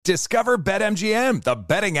Discover BetMGM, the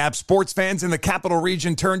betting app sports fans in the capital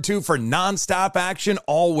region turn to for nonstop action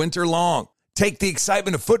all winter long. Take the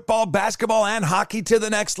excitement of football, basketball, and hockey to the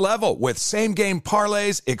next level with same-game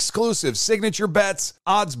parlays, exclusive signature bets,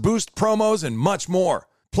 odds boost promos, and much more.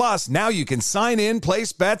 Plus, now you can sign in,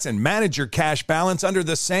 place bets, and manage your cash balance under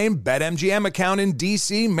the same BetMGM account in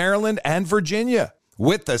D.C., Maryland, and Virginia.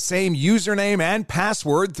 With the same username and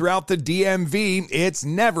password throughout the DMV, it's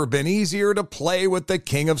never been easier to play with the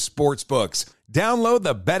king of sportsbooks. Download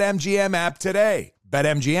the BetMGM app today.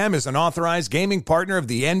 BetMGM is an authorized gaming partner of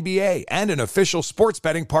the NBA and an official sports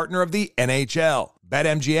betting partner of the NHL.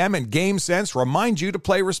 BetMGM and GameSense remind you to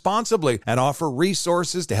play responsibly and offer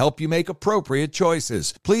resources to help you make appropriate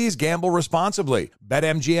choices. Please gamble responsibly.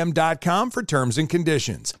 BetMGM.com for terms and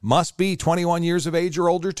conditions. Must be 21 years of age or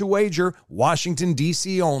older to wager. Washington,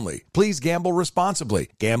 D.C. only. Please gamble responsibly.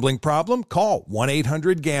 Gambling problem? Call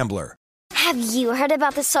 1-800-GAMBLER. Have you heard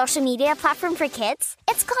about the social media platform for kids?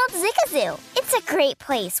 It's called Zigazoo. It's a great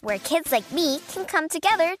place where kids like me can come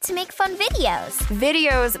together to make fun videos.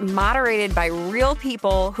 Videos moderated by real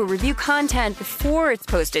people who review content before it's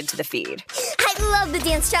posted to the feed. I love the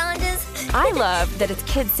dance challenges. I love that it's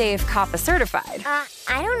Kid Safe COPPA certified.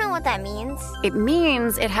 I don't know what that means. It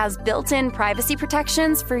means it has built-in privacy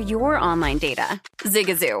protections for your online data.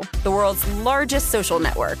 Zigazoo, the world's largest social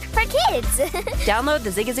network. For kids. Download the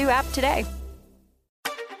Zigazoo app today.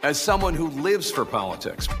 As someone who lives for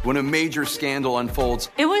politics, when a major scandal unfolds,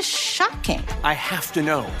 it was shocking. I have to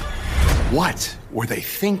know, what were they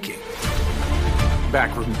thinking?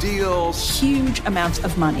 Backroom deals, huge amounts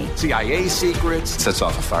of money, CIA secrets, sets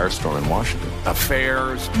off a firestorm in Washington,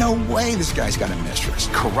 affairs. No way this guy's got a mistress.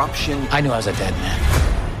 Corruption. I knew I was a dead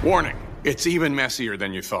man. Warning, it's even messier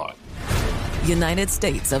than you thought. United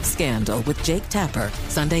States of Scandal with Jake Tapper,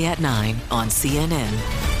 Sunday at 9 on CNN.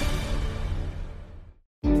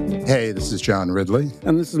 Hey, this is John Ridley.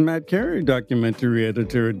 And this is Matt Carey, documentary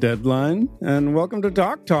editor at Deadline. And welcome to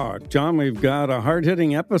Talk Talk. John, we've got a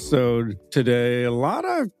hard-hitting episode today. A lot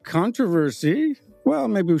of controversy. Well,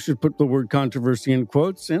 maybe we should put the word controversy in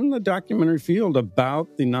quotes in the documentary field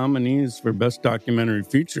about the nominees for Best Documentary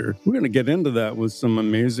Feature. We're going to get into that with some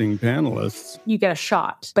amazing panelists. You get a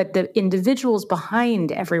shot, but the individuals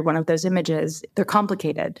behind every one of those images, they're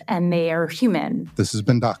complicated and they are human. This has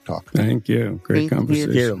been Doc Talk. Thank you. Great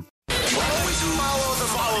conversation. You.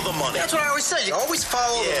 Follow the money. That's what I always say. You always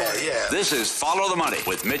follow the money. Yeah. This is Follow the Money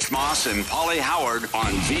with Mitch Moss and Pauly Howard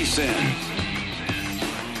on VSiN.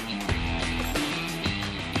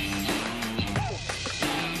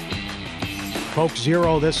 Coke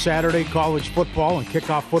Zero this Saturday, college football and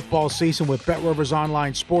kickoff football season with BetRivers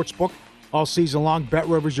Online Sportsbook. All season long,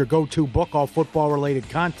 BetRivers, your go-to book, all football-related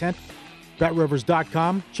content.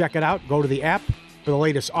 BetRivers.com. Check it out. Go to the app for the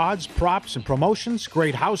latest odds, props, and promotions,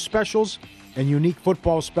 great house specials, and unique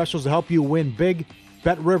football specials to help you win big.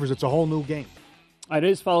 BetRivers, it's a whole new game. It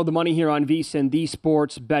is Follow the Money here on VSiN, the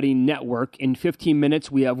Sports Betting Network. In 15 minutes,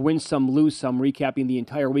 we have Win Some, Lose Some, recapping the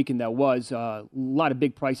entire weekend that was. A lot of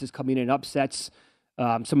big prices coming in, upsets.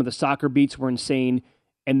 Some of the soccer beats were insane.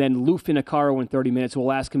 And then Lou Finocchiaro in 30 minutes.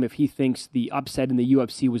 We'll ask him if he thinks the upset in the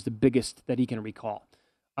UFC was the biggest that he can recall.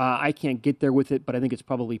 I can't get there with it, but I think it's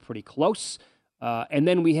probably pretty close. And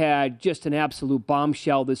then we had just an absolute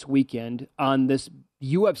bombshell this weekend on this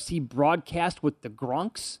UFC broadcast with the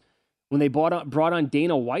Gronks when they brought on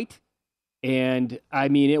Dana White. And, I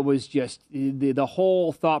mean, it was just the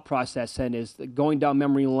whole thought process and is going down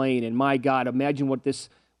memory lane. And, my God, imagine what this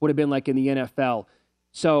would have been like in the NFL.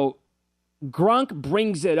 So Gronk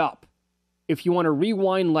brings it up. If you want to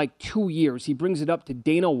rewind like 2 years, he brings it up to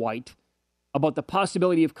Dana White about the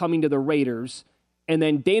possibility of coming to the Raiders. And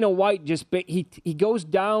then Dana White he goes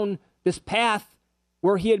down this path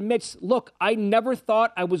where he admits, look, I never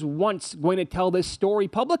thought I was once going to tell this story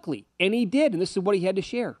publicly. And he did, and this is what he had to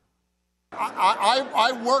share.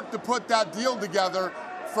 I worked to put that deal together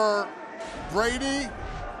for Brady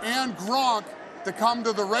and Gronk to come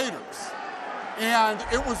to the Raiders. And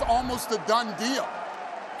it was almost a done deal.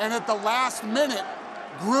 And at the last minute,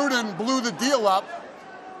 Gruden blew the deal up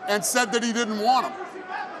and said that he didn't want him.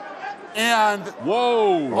 And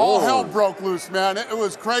all hell broke loose, man. It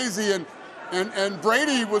was crazy. And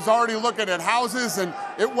Brady was already looking at houses, and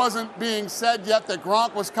it wasn't being said yet that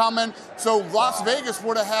Gronk was coming. So Las Vegas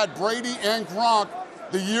would have had Brady and Gronk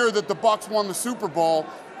the year that the Bucs won the Super Bowl,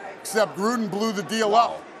 except Gruden blew the deal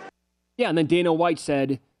up. Yeah, and then Dana White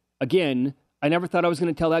said, again, I never thought I was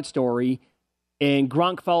going to tell that story. And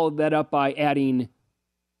Gronk followed that up by adding,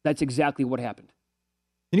 that's exactly what happened.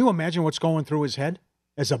 Can you imagine what's going through his head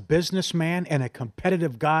as a businessman and a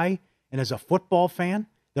competitive guy and as a football fan?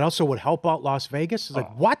 that also would help out Las Vegas. It's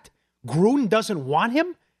like, what? Gruden doesn't want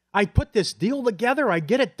him? I put this deal together. I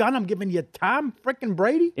get it done. I'm giving you Tom freaking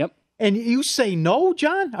Brady. Yep. And you say no,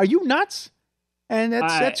 John? Are you nuts? And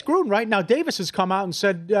that's Gruden, right? Now, Davis has come out and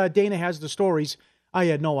said Dana has the stories. I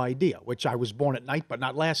had no idea, which I was born at night, but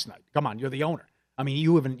not last night. Come on, you're the owner. I mean,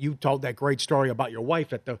 you told that great story about your wife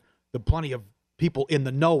that the plenty of people in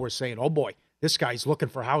the know were saying, oh, boy, this guy's looking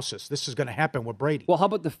for houses. This is going to happen with Brady. Well, how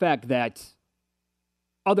about the fact that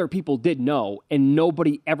other people did know and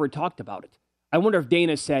nobody ever talked about it? I wonder if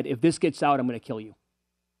Dana said, if this gets out, I'm going to kill you.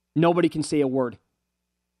 Nobody can say a word.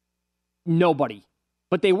 Nobody.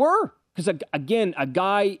 But they were. Because, again, a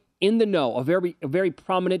guy in the know, a very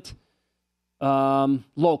prominent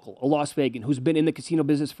local, a Las Vegan, who's been in the casino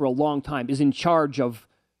business for a long time, is in charge of,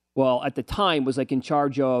 well, at the time, was like in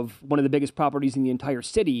charge of one of the biggest properties in the entire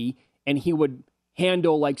city, and he would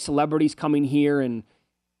handle like celebrities coming here, and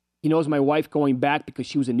he knows my wife going back because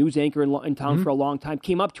she was a news anchor in town for a long time,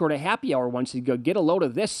 came up to her at a happy hour once and go, get a load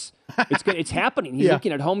of this. It's happening. He's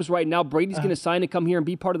looking at homes right now. Brady's going to sign and come here and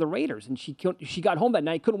be part of the Raiders. And she got home that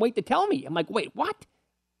night, couldn't wait to tell me. I'm like, wait, what?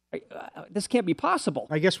 This can't be possible.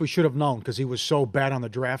 I guess we should have known because he was so bad on the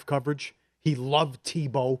draft coverage. He loved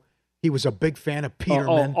Tebow. He was a big fan of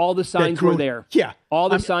Peterman. All the signs were there. Yeah. All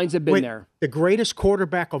the signs have been there. The greatest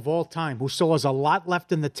quarterback of all time who still has a lot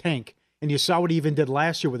left in the tank, and you saw what he even did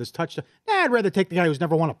last year with his touchdown. I'd rather take the guy who's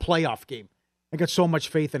never won a playoff game. I got so much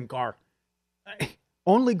faith in Carr.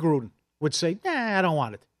 Only Gruden would say, I don't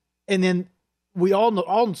want it. And then we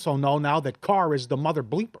also know now that Carr is the mother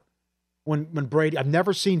bleeper. When Brady, I've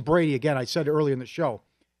never seen Brady, again, I said earlier in the show,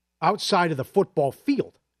 outside of the football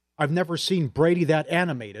field. I've never seen Brady that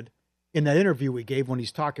animated in that interview he gave when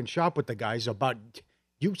he's talking shop with the guys about,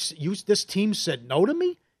 this team said no to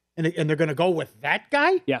me? And they're going to go with that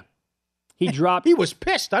guy? Yeah. He was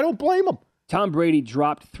pissed. I don't blame him. Tom Brady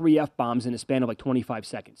dropped 3 F-bombs in a span of like 25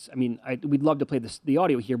 seconds. I mean, we'd love to play the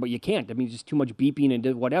audio here, but you can't. I mean, just too much beeping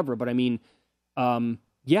and whatever. But I mean,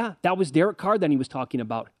 yeah, that was Derek Carr that he was talking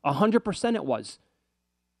about. 100% it was.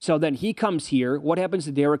 So then he comes here. What happens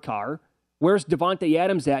to Derek Carr? Where's Devontae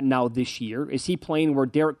Adams at now this year? Is he playing where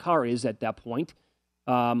Derek Carr is at that point?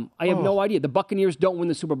 I have no idea. The Buccaneers don't win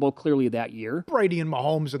the Super Bowl clearly that year. Brady and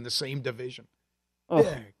Mahomes in the same division.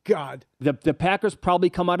 Oh, God. The Packers probably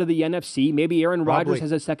come out of the NFC. Maybe Aaron Rodgers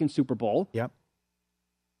has a second Super Bowl. Yep.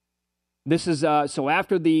 This is so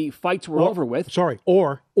after the fights were over with. Sorry,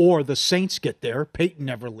 or the Saints get there. Peyton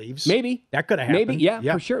never leaves. Maybe. That could have happened. Maybe,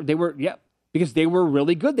 yeah, for sure. They were, because they were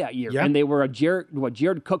really good that year. Yeah. And they were a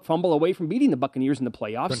Jared Cook fumble away from beating the Buccaneers in the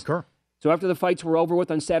playoffs. Concur. So after the fights were over with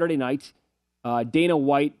on Saturday night, Dana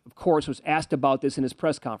White, of course, was asked about this in his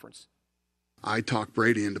press conference. I talked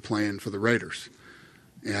Brady into playing for the Raiders.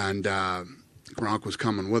 And Gronk was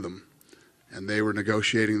coming with him. And they were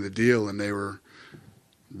negotiating the deal, and they were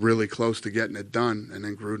really close to getting it done. And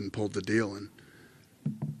then Gruden pulled the deal, and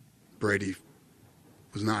Brady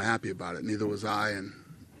was not happy about it. Neither was I. And,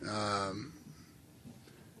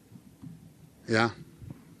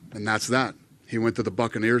 and that's that. He went to the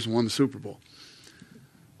Buccaneers and won the Super Bowl.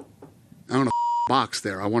 I don't know box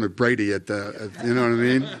there. I wanted Brady at the, you know what I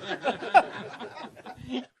mean?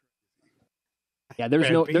 Yeah,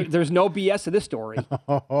 there's no BS to this story.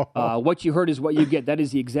 What you heard is what you get. That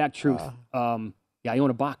is the exact truth. I own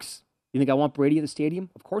a box. You think I want Brady at the stadium?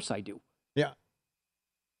 Of course I do. Yeah.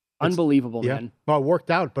 Unbelievable, man. Well, it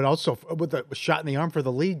worked out, but also with a shot in the arm for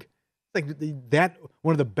the league. Like that,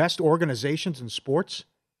 one of the best organizations in sports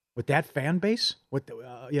with that fan base. With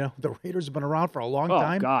the Raiders have been around for a long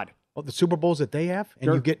time. Oh God! Well, the Super Bowls that they have,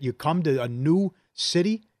 and you come to a new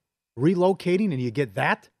city, relocating, and you get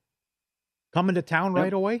that. Coming to town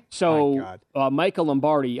right away? So Michael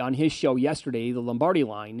Lombardi on his show yesterday, the Lombardi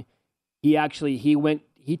Line, he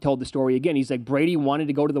told the story again. He's like, Brady wanted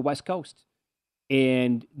to go to the West Coast.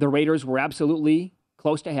 And the Raiders were absolutely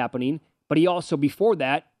close to happening. But he also, before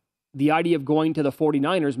that, the idea of going to the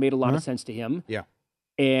 49ers made a lot of sense to him. Yeah.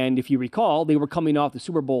 And if you recall, they were coming off the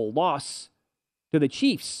Super Bowl loss to the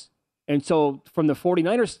Chiefs. And so from the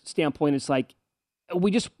 49ers standpoint, it's like,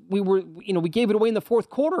 we gave it away in the fourth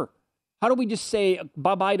quarter. How do we just say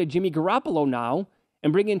bye-bye to Jimmy Garoppolo now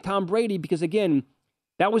and bring in Tom Brady? Because, again,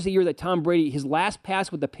 that was the year that Tom Brady, his last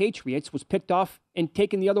pass with the Patriots, was picked off and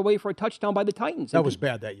taken the other way for a touchdown by the Titans. That was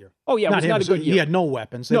bad that year. Oh, yeah, it was not a good year. He had no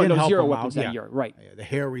weapons. They didn't help zero him weapons out. that year, right. Yeah, the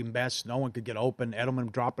hairy mess. No one could get open.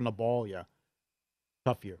 Edelman dropping the ball. Yeah.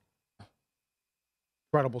 Tough year.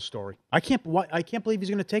 Incredible story. I can't believe he's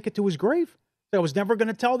going to take it to his grave. I was never going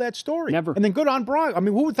to tell that story. Never. And then good on Brock. I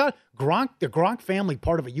mean, who would thought the Gronk family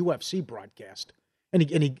part of a UFC broadcast? And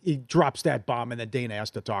he drops that bomb, and then Dana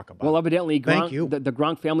has to talk about it. Well, evidently, Thank you. The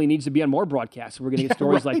Gronk family needs to be on more broadcasts. We're going to get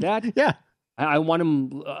stories like that. Yeah. I want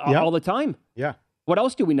him all the time. Yeah. What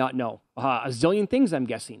else do we not know? A zillion things, I'm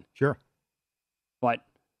guessing. Sure. But,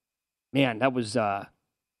 man, that was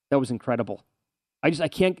incredible. I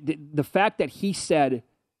can't. The fact that he said,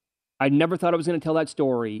 I never thought I was going to tell that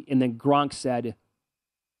story, and then Gronk said,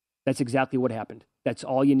 that's exactly what happened. That's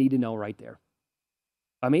all you need to know right there.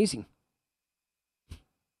 Amazing.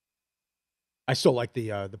 I still like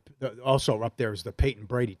the also up there is the Peyton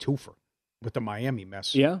Brady twofer with the Miami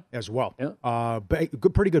mess. As well. Yeah.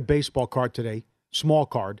 Pretty good baseball card today. Small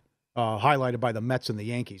card, highlighted by the Mets and the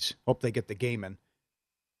Yankees. Hope they get the game in.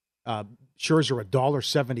 Scherzer,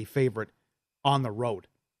 $1.70 favorite on the road.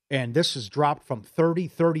 And this has dropped from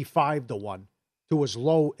 35 to 1 to as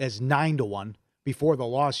low as 9 to 1 before the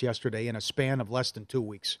loss yesterday in a span of less than 2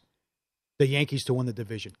 weeks. The Yankees to win the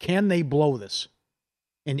division. Can they blow this?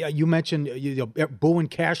 And you mentioned Boone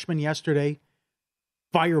Cashman yesterday.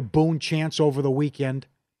 Fire Boone chants over the weekend.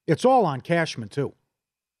 It's all on Cashman, too.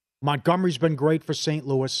 Montgomery's been great for St.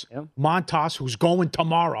 Louis. Yeah. Montas, who's going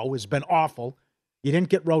tomorrow, has been awful. You didn't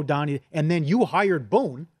get Rodon. And then you hired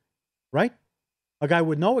Boone, right? A guy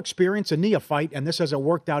with no experience, a neophyte, and this hasn't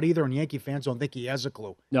worked out either, and Yankee fans don't think he has a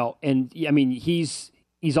clue. No, and, I mean, he's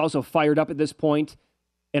also fired up at this point,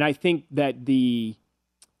 and I think that he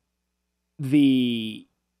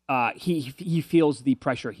feels the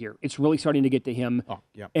pressure here. It's really starting to get to him. Oh,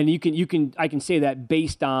 yeah. And I can say that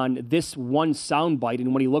based on this one soundbite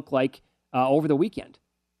and what he looked like over the weekend.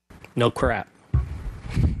 No crap.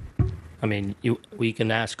 I mean, we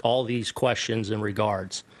can ask all these questions in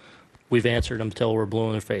regards. We've answered them until we're blue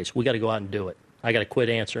in the face. We got to go out and do it. I got to quit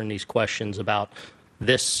answering these questions about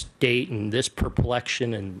this state and this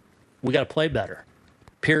perplexion, and we got to play better.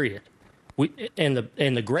 Period. And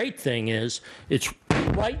the great thing is, it's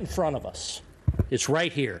right in front of us. It's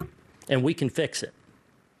right here, and we can fix it.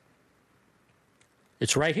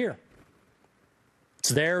 It's right here. It's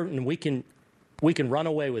there, and we can run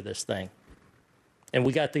away with this thing. And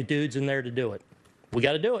we got the dudes in there to do it. We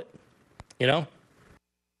got to do it. You know.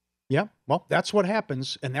 Yeah, well, that's what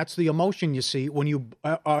happens, and that's the emotion you see when you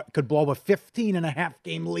could blow a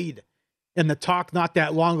 15.5-game lead. And the talk not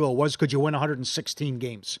that long ago was, could you win 116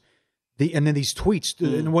 games? And then these tweets,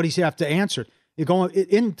 and what does he have to answer? You're going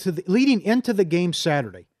leading into the game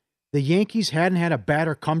Saturday. The Yankees hadn't had a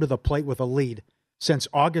batter come to the plate with a lead since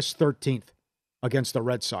August 13th against the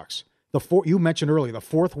Red Sox. You mentioned earlier, the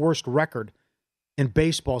fourth worst record in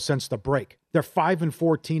baseball since the break. They're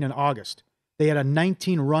 5-14 in August. They had a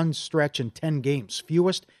 19-run stretch in 10 games,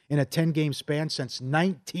 fewest in a 10-game span since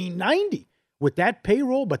 1990. With that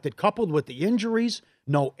payroll, but that coupled with the injuries,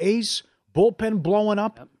 no ace, bullpen blowing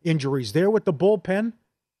up, injuries there with the bullpen,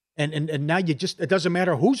 and now it doesn't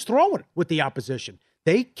matter who's throwing with the opposition.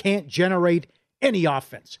 They can't generate any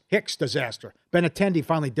offense. Hicks, disaster. Benintendi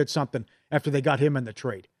finally did something after they got him in the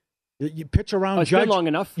trade. You pitch around Judge. Been long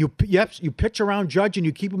enough. You pitch around Judge and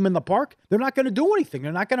you keep them in the park. They're not going to do anything.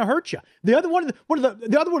 They're not going to hurt you. The other one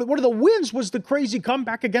of the wins was the crazy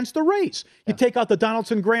comeback against the Rays. You take out the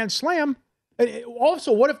Donaldson Grand Slam. And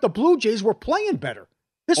also, what if the Blue Jays were playing better?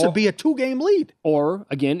 This would be a 2-game lead. Or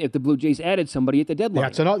again, if the Blue Jays added somebody at the deadline.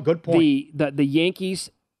 That's another good point. The Yankees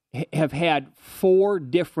have had 4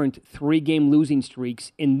 different 3-game losing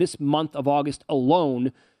streaks in this month of August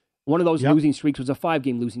alone. One of those losing streaks was a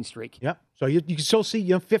 5-game losing streak. Yeah. So you can still see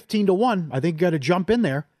 15-1. I think you got to jump in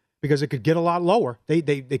there because it could get a lot lower.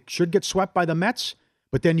 They should get swept by the Mets,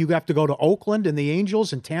 but then you have to go to Oakland and the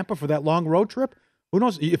Angels and Tampa for that long road trip. Who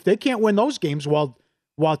knows if they can't win those games while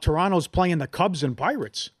Toronto's playing the Cubs and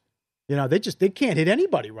Pirates? You know, they can't hit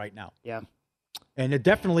anybody right now. Yeah. And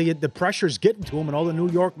the pressure's getting to them and all the New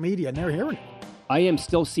York media, and they're hearing it. I am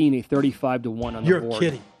still seeing a 35-1 on the board. You're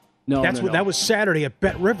kidding. No, that was Saturday at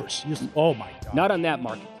Bet Rivers. Oh my God! Not on that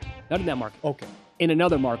market. Not in that market. Okay. In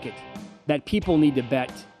another market that people need to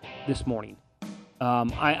bet this morning.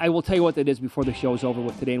 I will tell you what that is before the show is over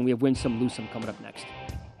with today, and we have Win Some, Lose Some coming up next.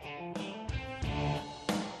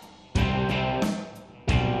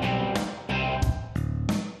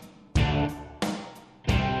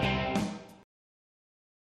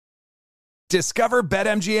 Discover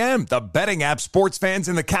BetMGM, the betting app sports fans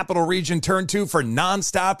in the capital region turn to for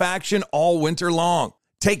nonstop action all winter long.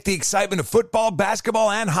 Take the excitement of football,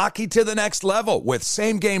 basketball, and hockey to the next level with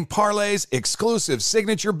same-game parlays, exclusive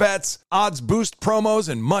signature bets, odds boost promos,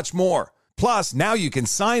 and much more. Plus, now you can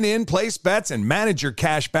sign in, place bets, and manage your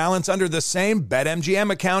cash balance under the same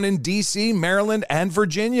BetMGM account in D.C., Maryland, and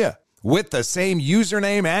Virginia. With the same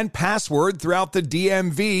username and password throughout the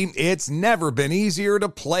DMV, it's never been easier to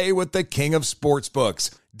play with the king of sportsbooks.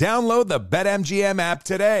 Download the BetMGM app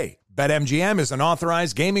today. BetMGM is an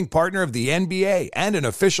authorized gaming partner of the NBA and an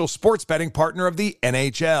official sports betting partner of the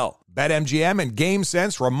NHL. BetMGM and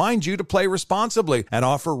GameSense remind you to play responsibly and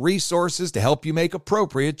offer resources to help you make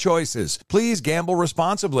appropriate choices. Please gamble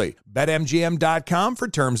responsibly. BetMGM.com for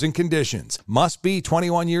terms and conditions. Must be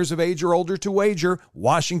 21 years of age or older to wager.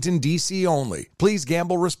 Washington, D.C. only. Please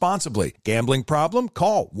gamble responsibly. Gambling problem?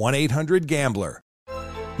 Call 1-800-GAMBLER.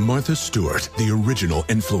 Martha Stewart, the original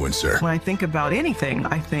influencer. When I think about anything,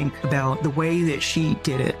 I think about the way that she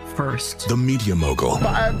did it first. The media mogul.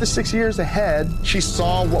 5 to 6 years ahead, she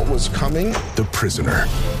saw what was coming. The prisoner.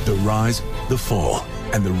 The rise, the fall,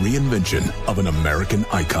 and the reinvention of an American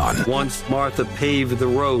icon. Once Martha paved the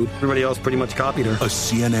road, everybody else pretty much copied her. A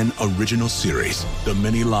CNN original series, The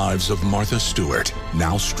Many Lives of Martha Stewart,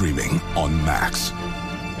 now streaming on Max.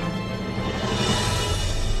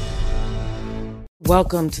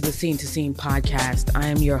 Welcome to the Scene to Scene podcast. I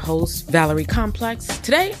am your host, Valerie Complex.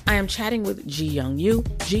 Today, I am chatting with Ji Young Yoo.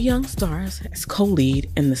 Ji Young stars as co-lead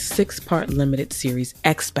in the 6-part limited series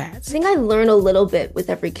Expats. I think I learn a little bit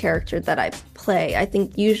with every character that I play. I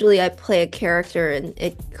think usually I play a character and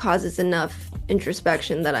it causes enough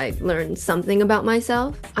introspection that I learn something about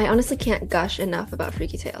myself. I honestly can't gush enough about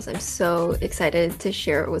Freaky Tales. I'm so excited to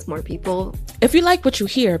share it with more people. If you like what you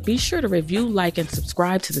hear, be sure to review, like, and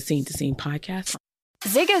subscribe to the Scene to Scene podcast.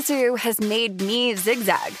 Zigazoo has made me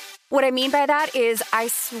zigzag. What I mean by that is I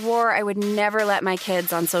swore I would never let my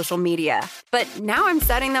kids on social media, but now I'm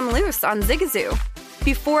setting them loose on Zigazoo.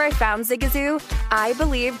 Before I found Zigazoo, I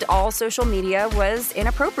believed all social media was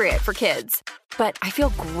inappropriate for kids. But I feel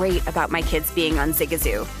great about my kids being on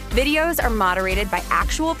Zigazoo. Videos are moderated by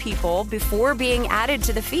actual people before being added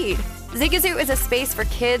to the feed. Zigazoo is a space for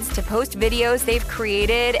kids to post videos they've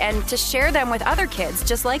created and to share them with other kids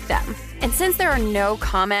just like them. And since there are no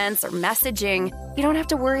comments or messaging, you don't have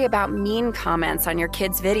to worry about mean comments on your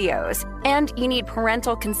kids' videos. And you need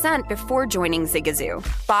parental consent before joining Zigazoo.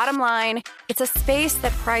 Bottom line, it's a space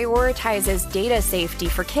that prioritizes data safety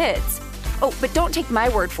for kids. Oh, but don't take my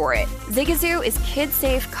word for it. Zigazoo is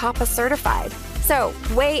KidSafe COPPA certified. So,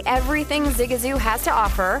 weigh everything Zigazoo has to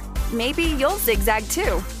offer. Maybe you'll zigzag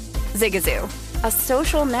too. Zigazoo, a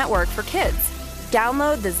social network for kids.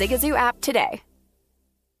 Download the Zigazoo app today.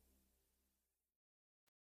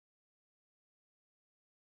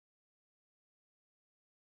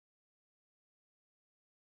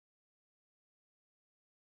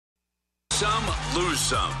 Some, Lose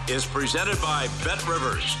Some is presented by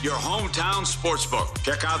BetRivers, your hometown sportsbook.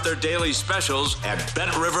 Check out their daily specials at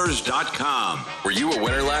BetRivers.com. Were you a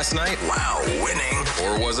winner last night? Wow, winning.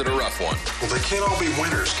 Or was it a rough one? Well, they can't all be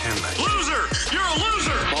winners, can they? Loser! You're a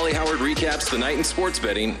loser! Paulie Howard recaps the night in sports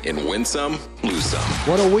betting in Win Some, Lose Some.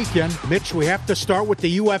 What a weekend. Mitch, we have to start with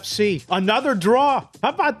the UFC. Another draw. How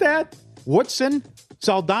about that? Woodson,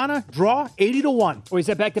 Saldana, draw 80-1. Oh, is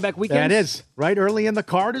that back-to-back weekends? That is. Right early in the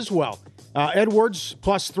card as well. Edwards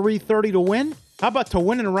plus 330 to win. How about to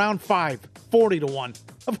win in round 5, 40-1?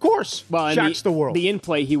 Of course. Well, shocks the world. The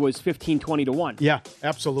in-play, he was 15-20-1. Yeah,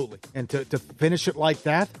 absolutely. And to finish it like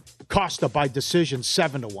that, Costa by decision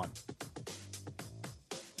 7-1.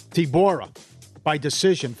 Tibora by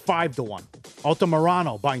decision 5-1.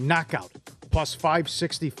 Altamirano by knockout plus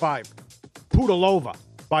 565. Pudilova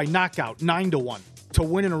by knockout 9-1. To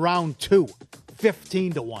win in round 2,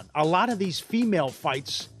 15-1. A lot of these female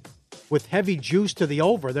fights with heavy juice to the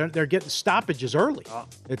over, they're getting stoppages early.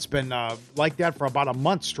 It's been like that for about a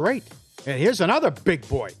month straight. And here's another big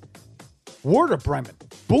boy. Werder Bremen,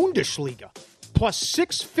 Bundesliga, plus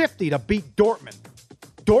 650 to beat Dortmund.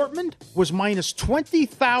 Dortmund was minus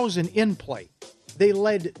 20,000 in play. They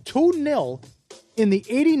led 2-0 in the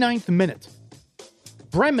 89th minute.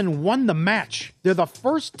 Bremen won the match. They're the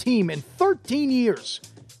first team in 13 years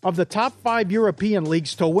of the top 5 European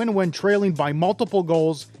leagues to win when trailing by multiple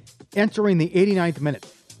goals entering the 89th minute.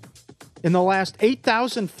 In the last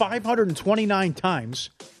 8,529 times,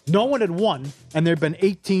 no one had won, and there have been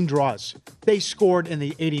 18 draws. They scored in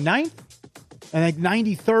the 89th, and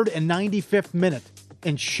 93rd and 95th minute,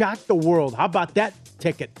 and shocked the world. How about that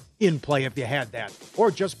ticket in play if you had that? Or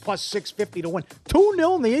just plus 650 to win.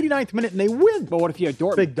 2-0 in the 89th minute, and they win. But what if you had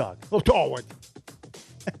Dortmund? Big dog.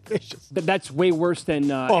 That's way worse than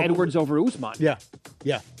Edwards over Usman. Yeah.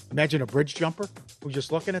 Imagine a bridge jumper who's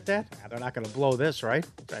just looking at that. They're not going to blow this, right?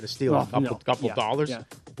 Try to steal a couple dollars. Yeah.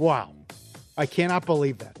 Wow. I cannot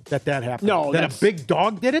believe that happened. No, that a big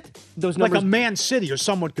dog did it? Those numbers, like a Man City or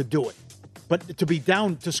someone could do it. But to be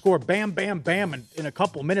down to score bam, bam, bam in a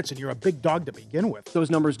couple minutes and you're a big dog to begin with. Those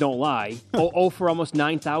numbers don't lie. Oh, for almost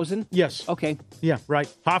 9,000? Yes. Okay. Yeah,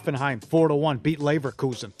 right. Hoffenheim, 4-1, beat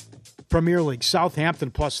Leverkusen. Premier League,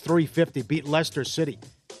 Southampton plus 350, beat Leicester City.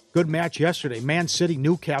 Good match yesterday. Man City,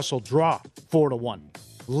 Newcastle, draw, 4-1.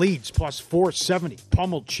 Leeds plus 470,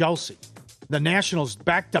 pummeled Chelsea. The Nationals,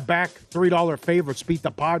 back-to-back $3 favorites, beat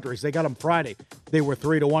the Padres. They got them Friday. They were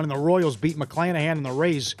 3-1. And the Royals beat McClanahan and the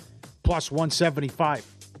Rays plus 175.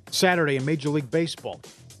 Saturday in Major League Baseball,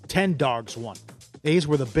 10 dogs won. A's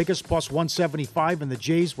were the biggest, plus 175, and the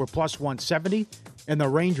Jays were plus 170, and the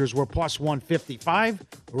Rangers were plus 155.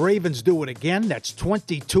 Ravens do it again. That's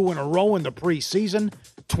 22 in a row in the preseason,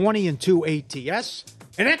 20-2 ATS.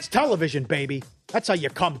 And that's television, baby. That's how you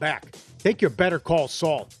come back. Take your Better Call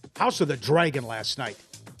Saul. House of the Dragon last night.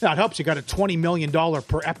 Now, it helps you got a $20 million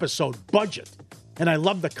per episode budget. And I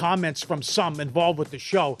love the comments from some involved with the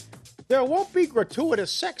show. There won't be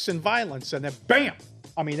gratuitous sex and violence. And then, bam!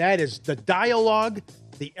 I mean, that is the dialogue,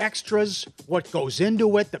 the extras, what goes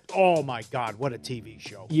into it. Oh, my God, what a TV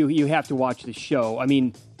show. You have to watch the show. I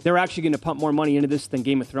mean, they're actually going to pump more money into this than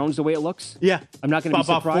Game of Thrones the way it looks. Yeah. I'm not going to be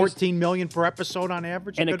surprised. About $14 million per episode on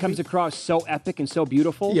average. And it comes across so epic and so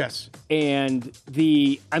beautiful. Yes. And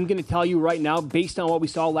I'm going to tell you right now, based on what we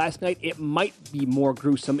saw last night, it might be more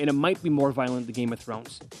gruesome and it might be more violent than Game of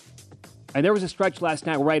Thrones. And there was a stretch last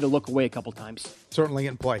night where I had to look away a couple times. Certainly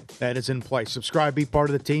in play. That is in play. Subscribe, be part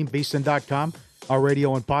of the team, VSiN.com. Our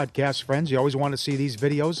radio and podcast friends. You always want to see these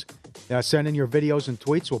videos. Send in your videos and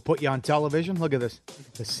tweets. We'll put you on television. Look at this. Look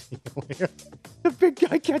at the seal here. The big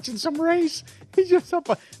guy catching some rays. He's just up.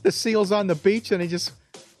 The seal's on the beach, and he just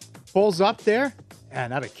pulls up there.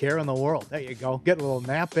 And not a care in the world. There you go. Get a little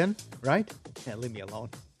nap in, right? Yeah, leave me alone.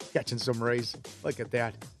 Catching some rays. Look at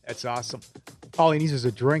that. That's awesome. All he needs is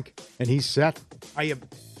a drink, and he's set.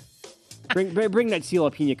 Bring that seal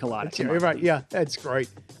a pina colada. You're right. Yeah, that's great.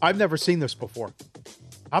 I've never seen this before.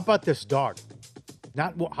 How about this dog?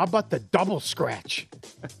 How about the double scratch?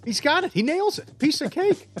 He's got it. He nails it. Piece of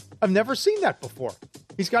cake. I've never seen that before.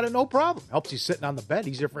 He's got it no problem. Helps you sitting on the bed.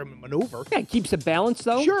 Easier for him to maneuver. Yeah, keeps it balanced,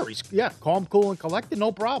 though. Sure. He's calm, cool, and collected.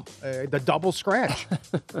 No problem. The double scratch.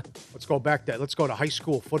 Let's go back to high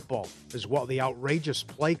school football as well. The outrageous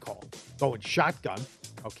play call. Going shotgun.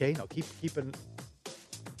 Okay, now keep it.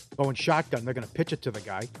 Going shotgun. They're going to pitch it to the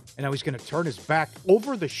guy. And now he's going to turn his back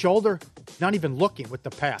over the shoulder, not even looking with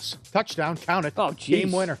the pass. Touchdown, count it. Oh, geez.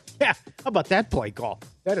 Game winner. Yeah, how about that play call?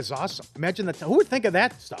 That is awesome. Imagine that. Who would think of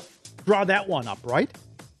that stuff? Draw that one up, right?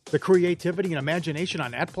 The creativity and imagination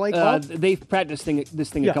on that play call? They've practiced this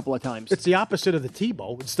thing a couple of times. It's the opposite of the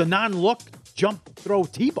Tebow. It's the non-look, jump, throw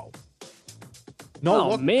Tebow. No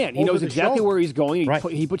look. Man, he knows exactly shoulder. Where he's going. Right.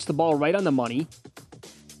 He puts the ball right on the money.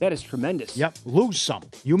 That is tremendous. Yep, lose some.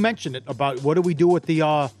 You mentioned it about what do we do with the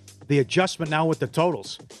adjustment now with the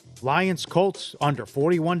totals. Lions, Colts, under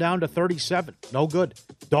 41 down to 37. No good.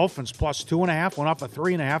 Dolphins plus 2.5, went off a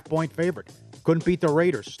 3.5 point favorite. Couldn't beat the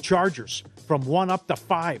Raiders. Chargers from 1 up to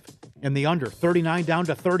 5 in the under, 39 down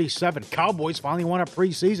to 37. Cowboys finally won a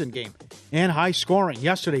preseason game. And high scoring.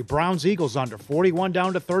 Yesterday, Browns, Eagles under, 41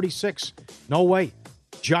 down to 36. No way.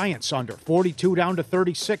 Giants under, 42 down to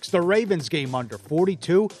 36. The Ravens game under,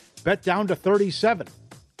 42, bet down to 37.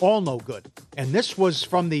 All no good. And this was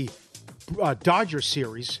from the Dodger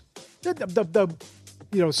series. The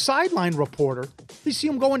sideline reporter, you see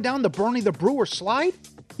him going down the Bernie the Brewer slide?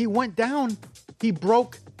 He went down, he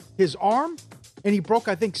broke his arm, and he broke,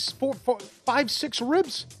 I think, 5, 6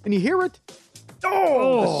 ribs. And you hear it?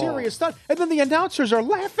 Oh, a serious stuff. And then the announcers are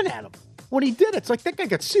laughing at him. When he did it, it's like that guy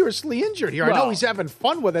got seriously injured here. I know he's having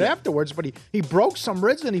fun with it afterwards, but he broke some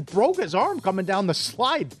ribs and he broke his arm coming down the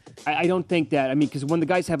slide. I don't think that. I mean, because when the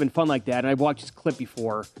guy's having fun like that, and I've watched this clip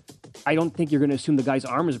before, I don't think you're going to assume the guy's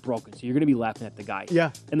arm is broken. So you're going to be laughing at the guy.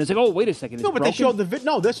 Yeah. And it's like, oh, wait a second. No, but they showed the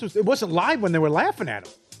video. No, it wasn't live when they were laughing at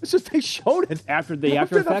him. This is they showed it after the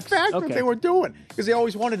after effects. The fact that they were doing because they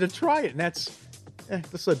always wanted to try it, and that's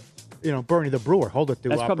Bernie the Brewer. Hold it to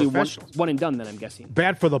that's probably professionals. One and done. Then I'm guessing.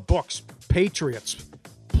 Bad for the books. Patriots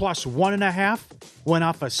plus 1.5 went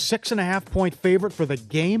off a 6.5 point favorite for the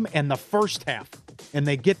game and the first half, and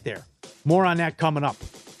they get there. More on that coming up.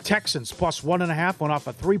 Texans plus 1.5 went off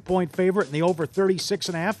a 3 point favorite and the over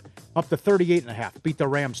 36.5 up to 38.5. Beat the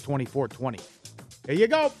Rams 24-20. There you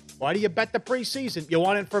go. Why do you bet the preseason? You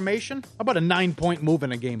want information? How about a 9 point move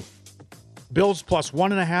in a game? Bills plus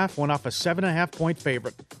 1.5 went off a 7.5 point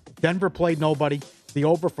favorite. Denver played nobody. The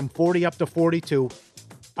over from 40 up to 42.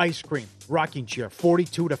 Ice cream, rocking chair,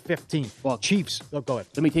 42-15. Well, Chiefs. Oh, go ahead.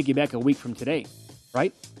 Let me take you back a week from today,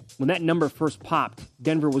 right? When that number first popped,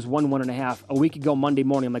 Denver was 1.5. A week ago, Monday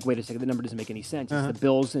morning, I'm like, wait a second, that number doesn't make any sense. It's the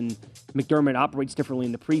Bills, and McDermott operates differently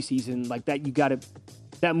in the preseason. Like that,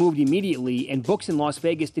 that moved immediately, and books in Las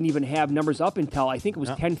Vegas didn't even have numbers up until I think it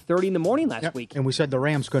was 10:30 in the morning last week. And we said the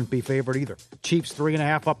Rams couldn't be favored either. Chiefs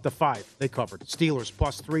 3.5 up to 5. They covered. Steelers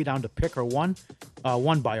 +3 down to pick or 1.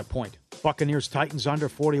 Won by a point. Buccaneers Titans under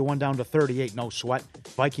 41 down to 38. No sweat.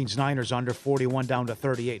 Vikings Niners under 41 down to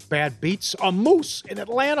 38. Bad beats a Moose in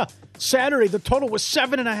Atlanta. Saturday, the total was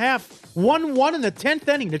 7.5. 1-1 in the 10th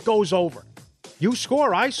inning. It goes over. You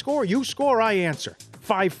score, I score. You score, I answer.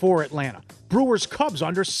 5-4 Atlanta. Brewers Cubs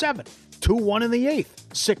under 7. 2-1 in the 8th.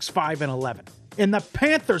 6-5 and 11. And the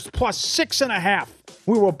Panthers +6.5.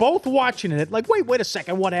 We were both watching it. Like, wait a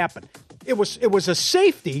second. What happened? It was a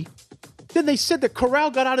safety. Then they said that Corral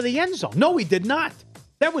got out of the end zone. No, he did not.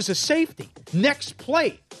 That was a safety. Next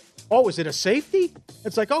play. Oh, is it a safety?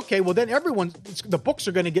 It's like, okay, well, then the books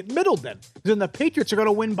are going to get middled then. Then the Patriots are going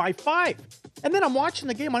to win by 5. And then I'm watching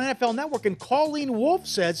the game on NFL Network, and Colleen Wolfe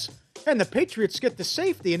says, and the Patriots get the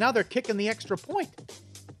safety, and now they're kicking the extra point.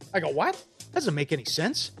 I go, what? Doesn't make any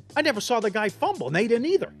sense. I never saw the guy fumble, and they didn't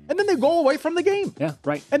either. And then they go away from the game. Yeah,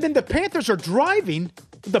 right. And then the Panthers are driving,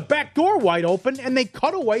 the back door wide open, and they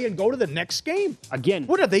cut away and go to the next game. Again.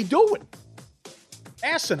 What are they doing?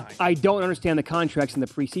 Asinine. I don't understand the contracts in the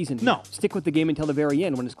preseason. No. Stick with the game until the very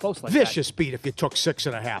end when it's close like Vicious that. beat if you took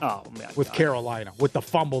 6.5. Oh, man. With Carolina, with the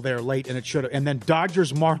fumble there late, and it should have. And then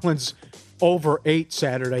Dodgers Marlins over 8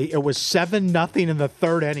 Saturday. It was 7-0 in the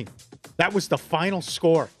 3rd inning. That was the final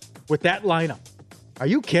score with that lineup. Are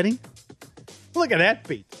you kidding? Look at that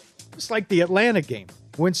beat. Just like the Atlanta game.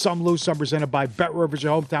 Win some, lose some, presented by Bet Rivers,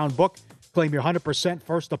 your hometown book. Claim your 100%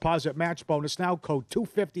 first deposit match bonus now. Code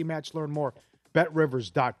 250match. Learn more.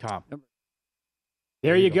 BetRivers.com.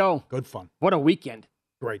 There you go. Good fun. What a weekend.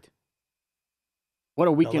 Great. What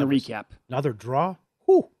a weekend recap. Another draw.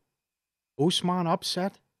 Whew. Usman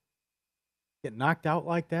upset. Get knocked out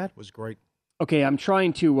like that was great. Okay, I'm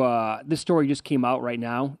trying to, this story just came out right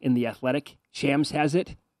now in The Athletic. Shams has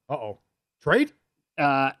it. Uh-oh. Trade?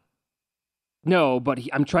 No, but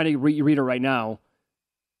I'm trying to read it right now.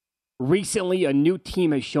 Recently, a new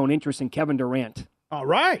team has shown interest in Kevin Durant. All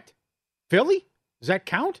right. Philly? Does that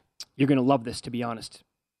count? You're going to love this, to be honest.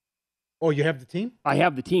 Oh, you have the team? I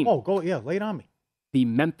have the team. Oh, go, yeah, lay it on me. The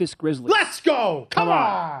Memphis Grizzlies. Let's go! Come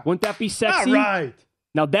on! Wouldn't that be sexy? All right.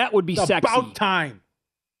 Now, that would be sexy. It's about time.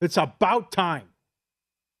 It's about time.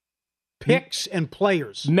 Picks and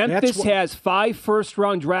players. Memphis has 5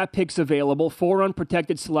 first-round draft picks available, 4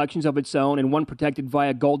 unprotected selections of its own, and 1 protected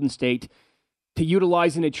via Golden State to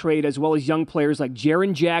utilize in a trade, as well as young players like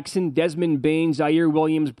Jaren Jackson, Desmond Bain, Zaire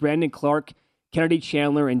Williams, Brandon Clark, Kennedy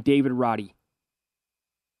Chandler, and David Roddy.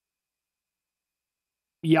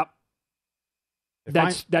 Yep.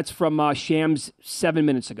 That's from Shams 7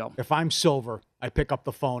 minutes ago. If I'm Silver, I pick up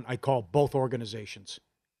the phone. I call both organizations.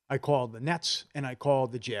 I call the Nets and I call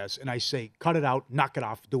the Jazz, and I say, cut it out, knock it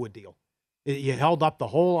off, do a deal. You held up the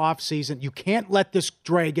whole offseason. You can't let this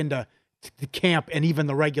drag into the camp and even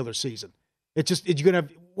the regular season.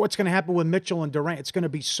 What's going to happen with Mitchell and Durant? It's going to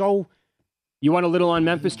be so. You want a little on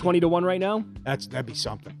Memphis 20-1 right now? That'd be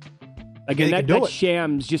something. Again, that's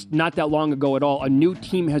Shams just not that long ago at all. A new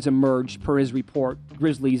team has emerged per his report.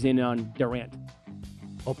 Grizzlies in on Durant.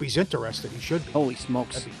 Hope he's interested. He should be. Holy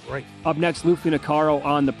smokes. That'd be great. Up next, Lou Finocchiaro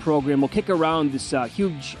on the program. We'll kick around this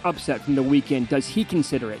huge upset from the weekend. Does he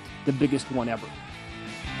consider it the biggest one ever?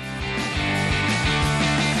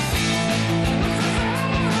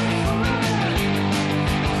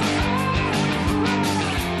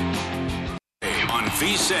 On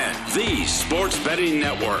VSiN, the Sports Betting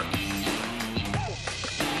Network.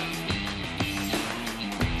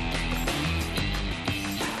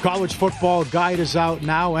 College football guide is out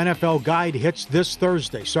now. NFL guide hits this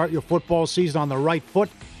Thursday. Start your football season on the right foot.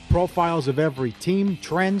 Profiles of every team,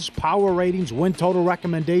 trends, power ratings, win total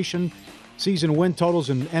recommendation, season win totals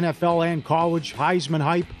in NFL and college, Heisman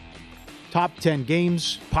hype, top 10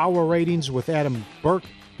 games, power ratings with Adam Burke.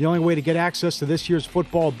 The only way to get access to this year's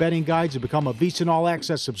football betting guides is to become a VSiN All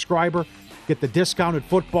Access subscriber. Get the discounted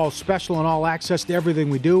football special and all access to everything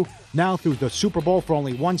we do now through the Super Bowl for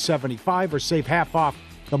only $175, or save half off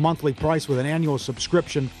the monthly price with an annual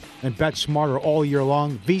subscription, and bet smarter all year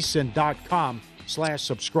long.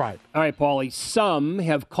 VSiN.com/subscribe. All right, Paulie. Some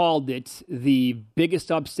have called it the biggest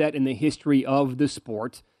upset in the history of the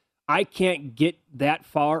sport. I can't get that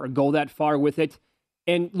far or go that far with it.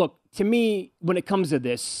 And look, to me, when it comes to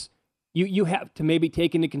this, you have to maybe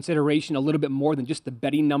take into consideration a little bit more than just the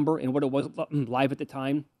betting number and what it was live at the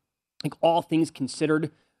time. Like all things considered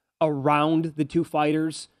around the two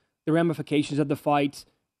fighters, the ramifications of the fight,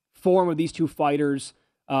 form of these two fighters.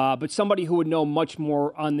 But somebody who would know much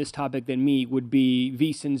more on this topic than me would be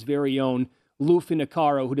VSiN's very own Lou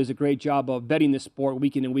Finicaro, who does a great job of betting the sport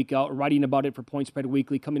week in and week out, writing about it for Point Spread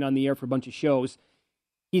Weekly, coming on the air for a bunch of shows.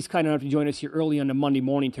 He's kind enough to join us here early on a Monday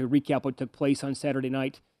morning to recap what took place on Saturday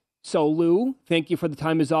night. So, Lou, thank you for the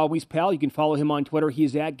time as always, pal. You can follow him on Twitter.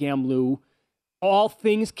 He's at GamLou. All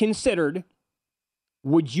things considered,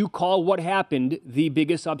 would you call what happened the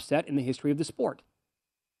biggest upset in the history of the sport?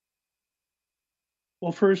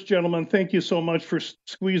 Well, first, gentlemen, thank you so much for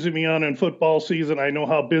squeezing me on in football season. I know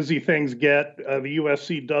how busy things get. The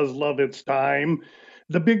UFC does love its time.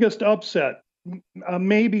 The biggest upset,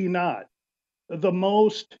 maybe not. The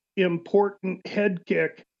most important head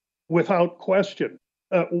kick, without question.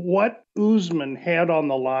 What Usman had on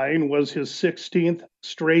the line was his 16th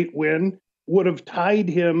straight win, would have tied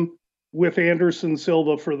him with Anderson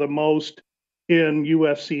Silva for the most in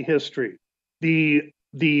UFC history.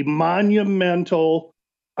 The monumental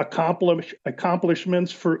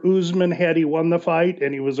accomplishments for Usman had he won the fight,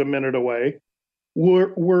 and he was a minute away,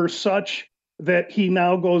 were such that he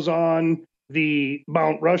now goes on the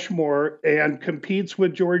Mount Rushmore and competes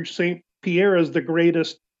with George St. Pierre as the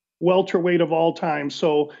greatest welterweight of all time.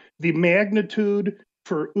 So the magnitude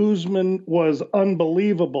for Usman was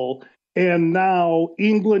unbelievable. And now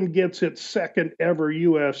England gets its second ever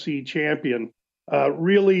UFC champion.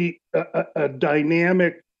 Really a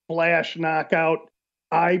dynamic flash knockout.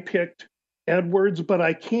 I picked Edwards, but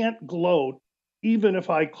I can't gloat, even if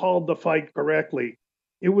I called the fight correctly.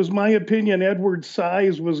 It was my opinion Edwards'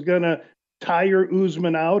 size was going to tire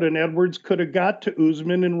Usman out, and Edwards could have got to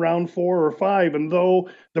Usman in round 4 or 5. And though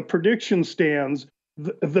the prediction stands,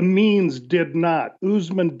 the means did not.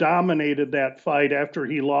 Usman dominated that fight after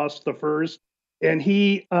he lost the first. And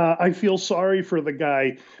I feel sorry for the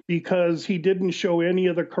guy because he didn't show any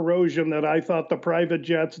of the corrosion that I thought the private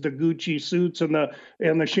jets, the Gucci suits, and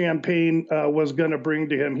the champagne was going to bring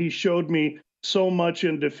to him. He showed me so much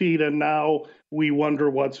in defeat, and now we wonder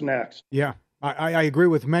what's next. Yeah, I agree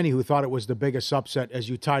with many who thought it was the biggest upset as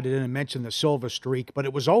you tied it in and mentioned the Silva streak, but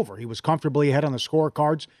it was over. He was comfortably ahead on the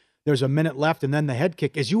scorecards. There's a minute left, and then the head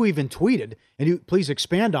kick. As you even tweeted, and you please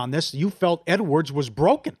expand on this, you felt Edwards was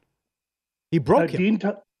broken. He broke him.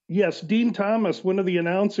 Dean Thomas, one of the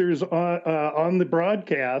announcers on the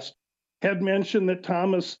broadcast, had mentioned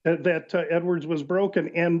that Edwards was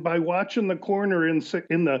broken, and by watching the corner in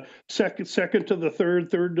the second to the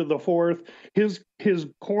third to the fourth, his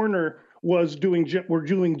corner were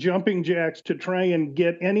doing jumping jacks to try and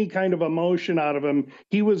get any kind of emotion out of him.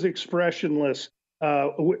 He was expressionless.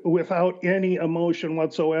 Without any emotion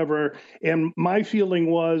whatsoever. And my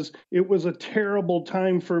feeling was it was a terrible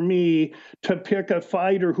time for me to pick a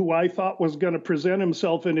fighter who I thought was going to present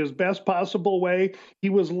himself in his best possible way.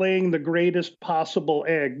 He was laying the greatest possible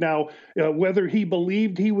egg. Now, whether he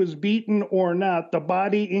believed he was beaten or not, the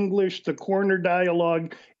body English, the corner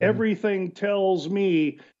dialogue, everything tells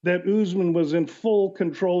me that Usman was in full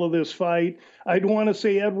control of this fight. I'd want to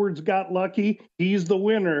say Edwards got lucky. He's the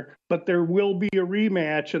winner, but there will be a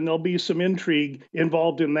rematch, and there'll be some intrigue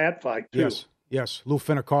involved in that fight, too. Yes. Lou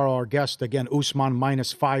Finicaro, our guest. Again, Usman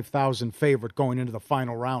minus 5,000 favorite going into the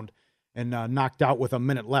final round and knocked out with a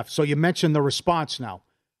minute left. So you mentioned the response now.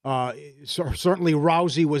 Certainly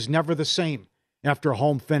Rousey was never the same after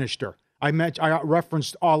Holm finished her. I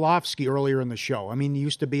referenced Arlovsky earlier in the show. I mean, he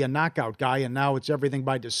used to be a knockout guy, and now it's everything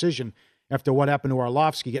by decision after what happened to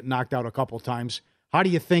Arlovsky getting knocked out a couple times. How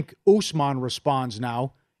do you think Usman responds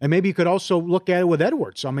now? And maybe you could also look at it with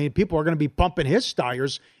Edwards. I mean, people are going to be pumping his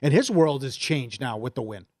tires, and his world has changed now with the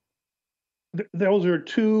win. Those are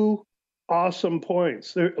two awesome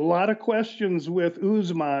points. There are a lot of questions with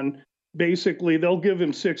Usman. Basically, they'll give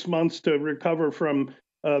him 6 months to recover from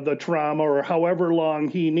the trauma or however long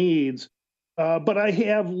he needs. But I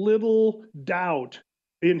have little doubt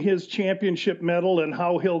in his championship medal and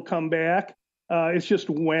how he'll come back. It's just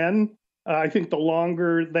when. I think the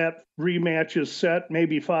longer that rematch is set,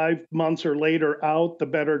 maybe 5 months or later out, the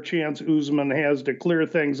better chance Usman has to clear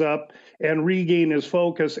things up and regain his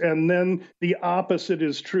focus. And then the opposite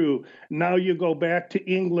is true. Now you go back to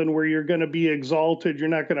England where you're going to be exalted. You're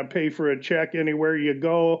not going to pay for a check anywhere you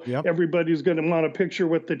go. Yep. Everybody's going to want a picture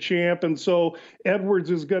with the champ. And so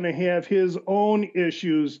Edwards is going to have his own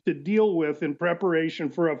issues to deal with in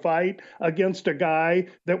preparation for a fight against a guy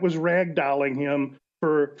that was ragdolling him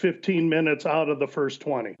for 15 minutes out of the first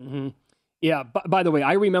 20. Mm-hmm. Yeah, by the way,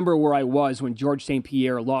 I remember where I was when George St.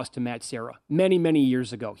 Pierre lost to Matt Serra many, many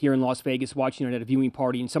years ago here in Las Vegas, watching it at a viewing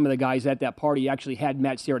party, and some of the guys at that party actually had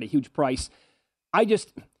Matt Serra at a huge price.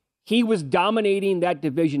 He was dominating that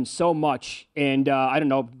division so much, and I don't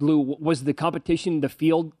know, Lou, was the competition, the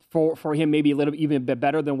field for him, maybe a little even bit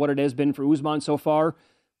better than what it has been for Usman so far.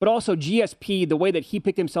 But also GSP, the way that he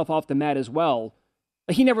picked himself off the mat as well,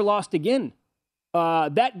 he never lost again.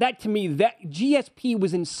 That to me, that GSP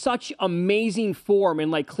was in such amazing form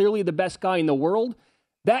and like clearly the best guy in the world.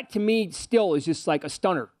 That to me still is just like a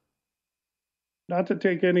stunner. Not to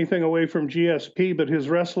take anything away from GSP, but his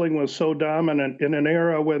wrestling was so dominant in an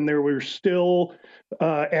era when there were still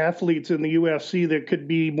athletes in the UFC that could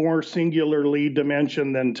be more singularly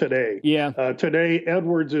dimensioned than today. Yeah. Today,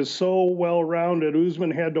 Edwards is so well-rounded.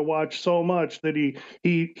 Usman had to watch so much that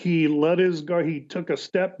he let his guard. He took a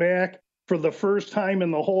step back for the first time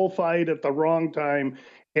in the whole fight at the wrong time.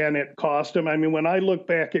 And it cost him. I mean, when I look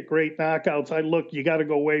back at great knockouts, you got to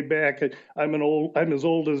go way back. I'm as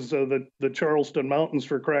old as the Charleston Mountains,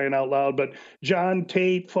 for crying out loud. But John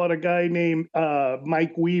Tate fought a guy named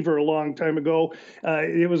Mike Weaver a long time ago.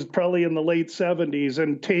 It was probably in the late 70s.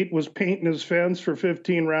 And Tate was painting his fence for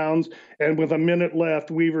 15 rounds. And with a minute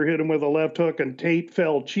left, Weaver hit him with a left hook, and Tate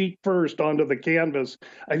fell cheek first onto the canvas.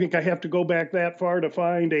 I think I have to go back that far to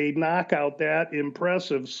find a knockout that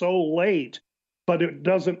impressive so late. But it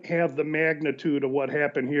doesn't have the magnitude of what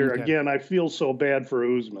happened here. Okay. Again, I feel so bad for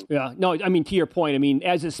Usman. Yeah, no, I mean, to your point, I mean,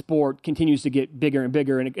 as the sport continues to get bigger and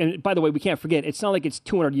bigger, and by the way, we can't forget, it's not like it's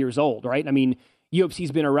 200 years old, right? I mean,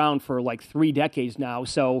 UFC's been around for like 3 decades now,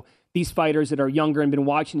 so these fighters that are younger and been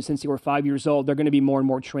watching since they were 5 years old, they're going to be more and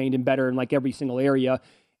more trained and better in like every single area.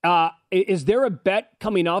 Is there a bet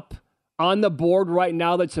coming up on the board right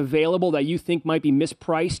now that's available that you think might be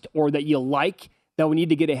mispriced or that you like, that we need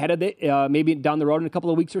to get ahead of it, maybe down the road in a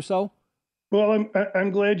couple of weeks or so? Well,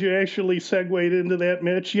 I'm glad you actually segued into that,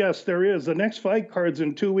 Mitch. Yes, there is. The next fight card's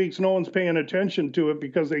in 2 weeks. No one's paying attention to it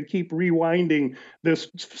because they keep rewinding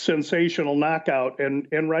this sensational knockout,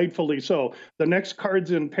 and rightfully so. The next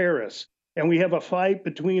card's in Paris. And we have a fight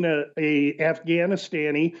between a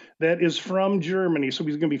Afghanistani that is from Germany. So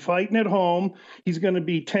he's going to be fighting at home. He's going to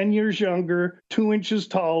be 10 years younger, 2 inches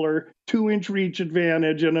taller, 2-inch reach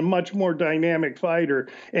advantage, and a much more dynamic fighter.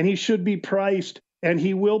 And he should be priced, and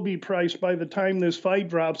he will be priced by the time this fight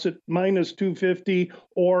drops at minus 250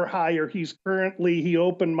 or higher. He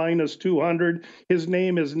opened minus 200. His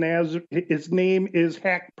name is Haqparast.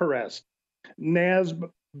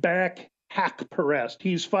 Nazbek Haqparast.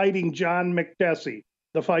 He's fighting John Makdessi.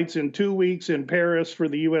 The fight's in 2 weeks in Paris for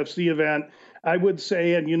the UFC event. I would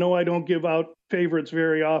say, and I don't give out favorites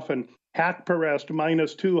very often, Haqparast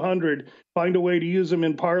minus 200. Find a way to use him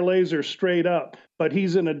in parlays or straight up. But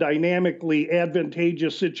he's in a dynamically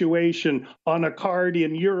advantageous situation on a card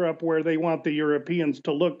in Europe where they want the Europeans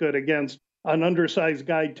to look good against an undersized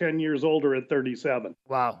guy 10 years older at 37.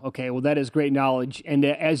 Wow. Okay. Well, that is great knowledge. And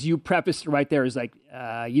as you prefaced right there is like,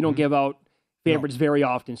 you don't give out favorites very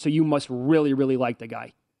often. So you must really, really like the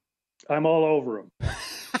guy. I'm all over him.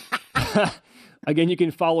 Again, you can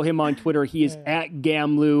follow him on Twitter. He is at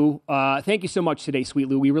Gamlu. Thank you so much today, Sweet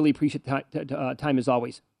Lou. We really appreciate the time as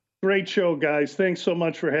always. Great show, guys. Thanks so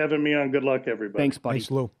much for having me on. Good luck, everybody. Thanks, buddy. Thanks,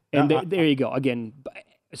 Lou. And there you go. Again,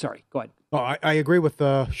 sorry, go ahead. Oh, I agree with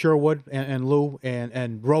Sherwood and Lou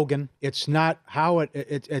and Rogan. It's not how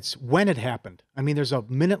it's when it happened. I mean, there's a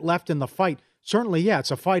minute left in the fight. Certainly, yeah,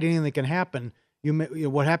 it's a fight. Anything can happen.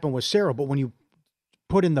 What happened with Sarah, but when you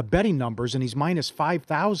put in the betting numbers and he's minus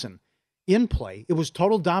 5,000 in play, it was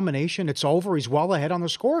total domination. It's over. He's well ahead on the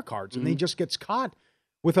scorecards, and he just gets caught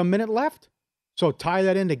with a minute left. So tie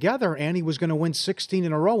that in together, and he was going to win 16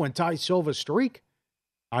 in a row and tie Silva's streak.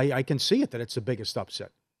 I can see it that it's the biggest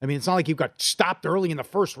upset. I mean, it's not like you got stopped early in the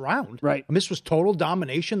first round. Right. And this was total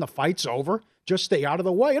domination. The fight's over. Just stay out of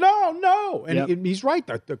the way. No. And he's right.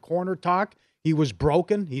 The corner talk, he was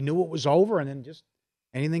broken. He knew it was over, and then just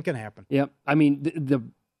anything can happen. Yep. I mean,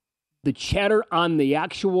 the chatter on the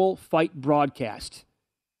actual fight broadcast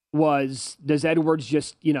was, does Edwards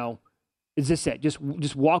just, is this it?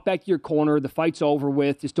 Just walk back to your corner. The fight's over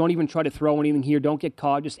with. Just don't even try to throw anything here. Don't get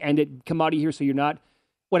caught. Just end it. Come out of here so you're not,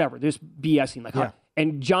 whatever. There's BSing.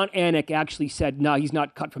 And John Anik actually said, no, he's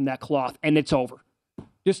not cut from that cloth, and it's over.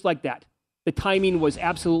 Just like that. The timing was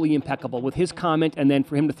absolutely impeccable with his comment, and then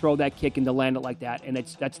for him to throw that kick and to land it like that, and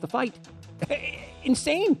that's the fight.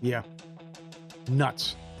 Insane. Yeah.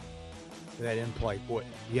 Nuts. That in play. Boy,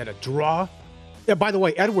 he had a draw. Yeah, by the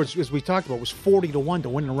way, Edwards, as we talked about, was 40-1 to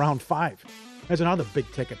win in round 5. That's another big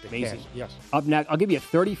ticket to Amazing. cash. Yes. Up next, I'll give you a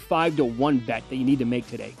 35-1 bet that you need to make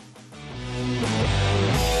today.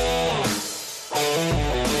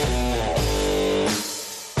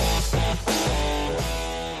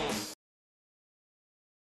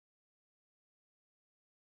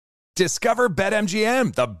 Discover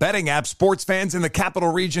BetMGM, the betting app sports fans in the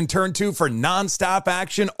capital region turn to for nonstop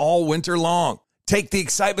action all winter long. Take the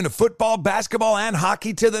excitement of football, basketball, and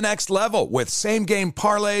hockey to the next level with same-game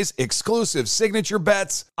parlays, exclusive signature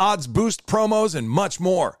bets, odds boost promos, and much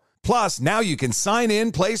more. Plus, now you can sign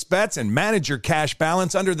in, place bets, and manage your cash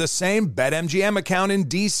balance under the same BetMGM account in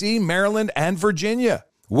D.C., Maryland, and Virginia.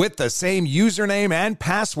 With the same username and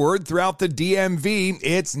password throughout the DMV,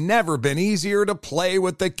 it's never been easier to play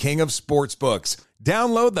with the king of sportsbooks.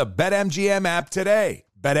 Download the BetMGM app today.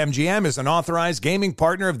 BetMGM is an authorized gaming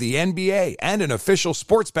partner of the NBA and an official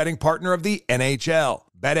sports betting partner of the NHL.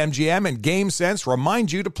 BetMGM and GameSense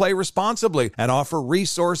remind you to play responsibly and offer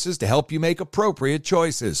resources to help you make appropriate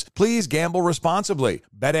choices. Please gamble responsibly.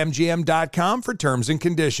 BetMGM.com for terms and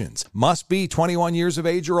conditions. Must be 21 years of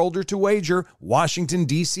age or older to wager. Washington,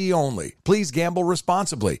 D.C. only. Please gamble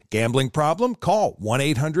responsibly. Gambling problem? Call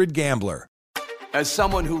 1-800-GAMBLER. As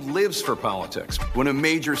someone who lives for politics, when a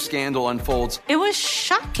major scandal unfolds, it was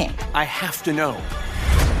shocking. I have to know,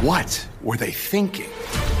 what were they thinking?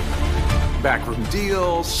 Backroom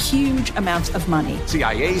deals, huge amounts of money,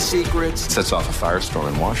 CIA secrets, sets off a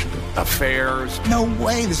firestorm in Washington, affairs. No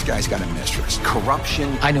way this guy's got a mistress.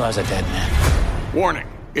 Corruption. I knew I was a dead man. Warning,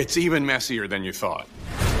 it's even messier than you thought.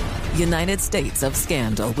 United States of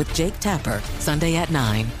Scandal with Jake Tapper, Sunday at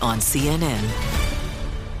 9 on CNN.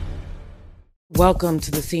 Welcome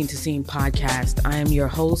to the Scene to Scene podcast. I am your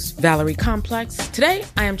host, Valerie Complex. Today,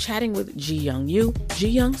 I am chatting with Ji Young Yu. Ji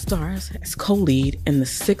Young stars as co-lead in the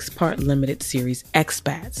 6-part limited series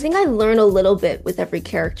Expats. I think I learn a little bit with every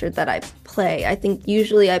character that I play. I think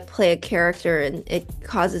usually I play a character and it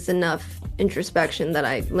causes enough introspection that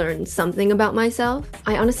I learn something about myself.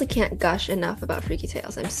 I honestly can't gush enough about Freaky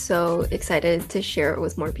Tales. I'm so excited to share it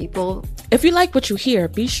with more people. If you like what you hear,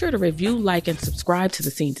 be sure to review, like, and subscribe to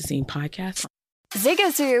the Scene to Scene podcast.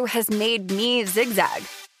 Zigazoo has made me zigzag.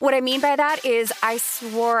 What I mean by that is I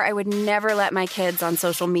swore I would never let my kids on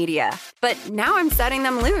social media, but now I'm setting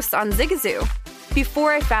them loose on Zigazoo.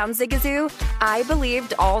 Before I found Zigazoo, I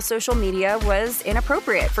believed all social media was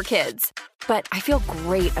inappropriate for kids. But I feel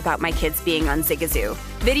great about my kids being on Zigazoo.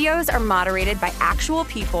 Videos are moderated by actual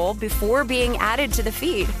people before being added to the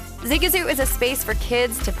feed. Zigazoo is a space for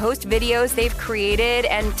kids to post videos they've created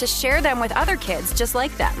and to share them with other kids just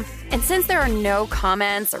like them. And since there are no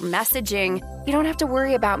comments or messaging, you don't have to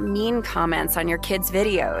worry about mean comments on your kids'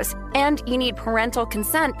 videos. And you need parental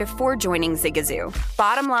consent before joining Zigazoo.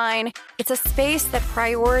 Bottom line, it's a space that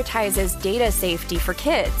prioritizes data safety for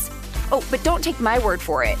kids. Oh, but don't take my word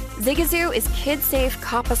for it. Zigazoo is KidSafe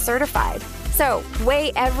COPPA certified. So,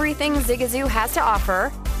 weigh everything Zigazoo has to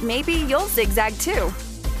offer. Maybe you'll zigzag too.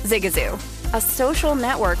 Zigazoo, a social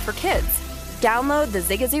network for kids. Download the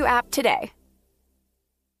Zigazoo app today.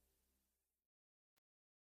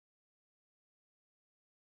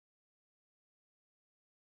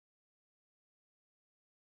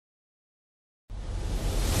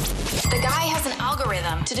 The guy has an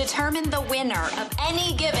algorithm to determine the winner of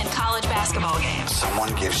any given college basketball game.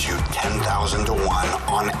 Someone gives you 10,000 to 1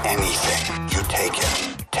 on anything. You take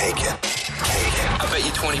it. Take it. Take it. I bet you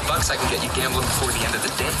 $20 I can get you gambling before the end of the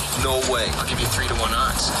day. No way. I'll give you 3 to 1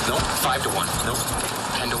 odds. Nope. 5 to 1. Nope.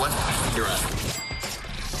 10 to 1. You're out.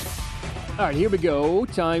 All right, here we go.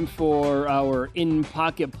 Time for our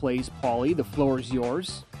in-pocket plays, Paulie. The floor is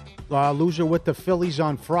yours. Loser with the Phillies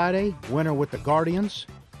on Friday. Winner with the Guardians.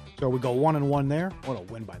 So we go 1-1 there. What a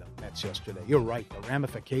win by the Mets yesterday. You're right. The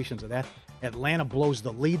ramifications of that. Atlanta blows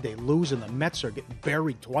the lead. They lose, and the Mets are getting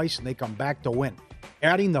buried twice, and they come back to win.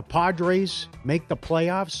 Adding the Padres make the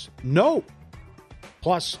playoffs? No.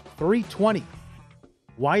 Plus 320.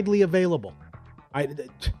 Widely available.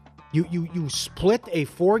 You split a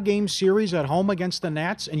 4-game series at home against the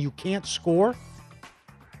Nats, and you can't score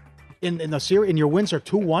in the series, and your wins are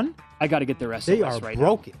 2-1? I got to get their SOS They are right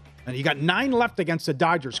broken. now. And you got 9 left against the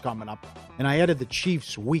Dodgers coming up. And I added the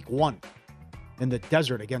Chiefs week 1 in the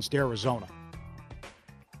desert against Arizona.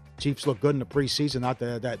 Chiefs look good in the preseason, not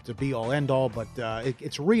that to be all end all, but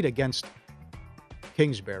it's Reed against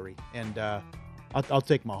Kingsbury. And I'll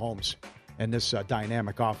take Mahomes and this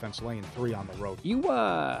dynamic offense laying 3 on the road. You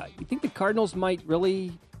think the Cardinals might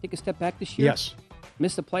really take a step back this year? Yes.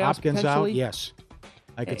 Miss the playoffs Hopkins potentially? out, yes.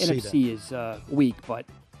 I could see that. NFC is weak, but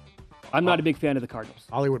I'm not a big fan of the Cardinals.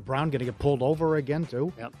 Hollywood Brown going to get pulled over again,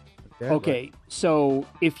 too. Yep. Okay, so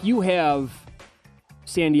if you have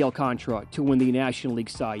Sandy Alcantara to win the National League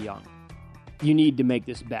Cy Young, you need to make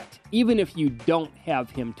this bet. Even if you don't have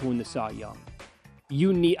him to win the Cy Young,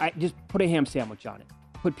 you need just put a ham sandwich on it.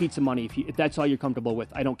 Put pizza money if that's all you're comfortable with.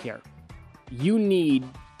 I don't care. You need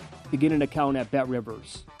to get an account at Bet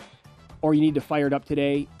Rivers, or you need to fire it up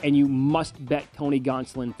today, and you must bet Tony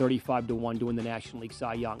Gonsolin 35 to 1 to win the National League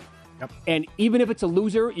Cy Young. Yep. And even if it's a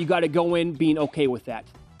loser, you got to go in being okay with that.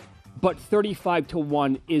 But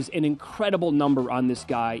 35-1 is an incredible number on this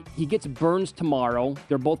guy. He gets Burns tomorrow.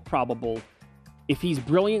 They're both probable. If he's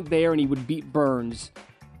brilliant there and he would beat Burns,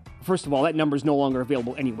 first of all, that number is no longer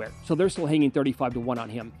available anywhere. So they're still hanging 35-1 on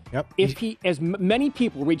him. Yep. If he, many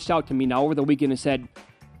people reached out to me now over the weekend and said,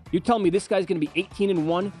 "You're telling me this guy's going to be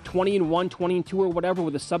 18-1, 20-1, 20-2, or whatever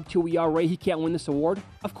with a sub-2 ERA, he can't win this award?"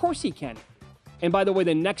 Of course he can. And by the way,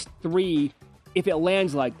 the next three, if it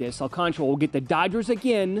lands like this, Alcantara will get the Dodgers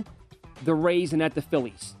again, the Rays, and at the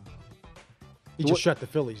Phillies. He just shut the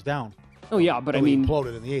Phillies down. Oh, yeah, but I mean...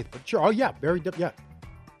 imploded in the 8th. But sure, yeah, yeah.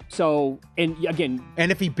 So, and again...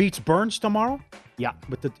 And if he beats Burns tomorrow? Yeah.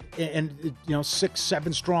 With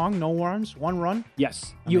 6-7 strong, no runs, 1 run?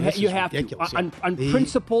 Yes. You have ridiculous. To. On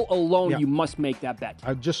principle alone, you must make that bet.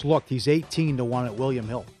 I just looked. He's 18-1 at William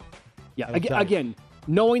Hill. Yeah. Again,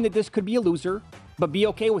 knowing that this could be a loser, but be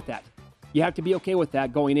okay with that. You have to be okay with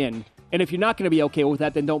that going in. And if you're not going to be okay with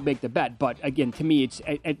that, then don't make the bet. But again, to me, it's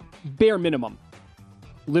at bare minimum.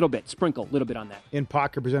 Little bit, sprinkle a little bit on that. In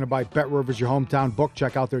Pocket, presented by Bet Rivers, your hometown book.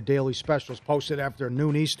 Check out their daily specials posted after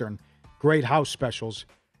noon Eastern. Great house specials,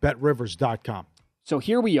 betrivers.com. So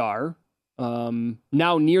here we are,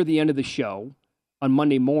 now near the end of the show on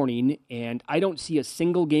Monday morning, and I don't see a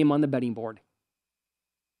single game on the betting board.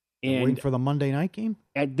 And waiting for the Monday night game?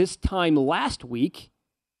 At this time last week,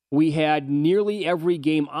 we had nearly every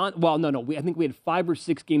game on. Well, no. I think we had 5 or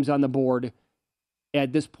 6 games on the board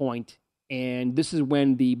at this point. And this is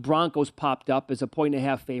when the Broncos popped up as a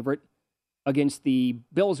 1.5 favorite against the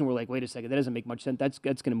Bills. And we're like, wait a second, that doesn't make much sense. That's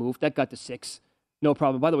going to move. That got to 6. No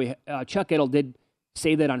problem. By the way, Chuck Edel did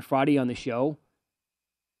say that on Friday on the show.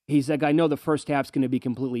 He's like, I know the first half's going to be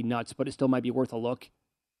completely nuts, but it still might be worth a look.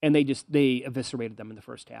 And they eviscerated them in the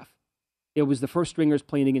first half. It was the first stringers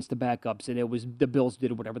playing against the backups, and it was the Bills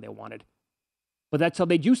did whatever they wanted. But that's how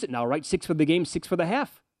they juice it now, right? 6 for the game, 6 for the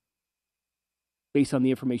half, based on the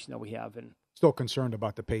information that we have. And still concerned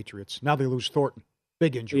about the Patriots. Now they lose Thornton.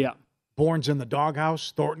 Big injury. Yeah. Bourne's in the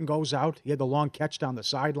doghouse. Thornton goes out. He had the long catch down the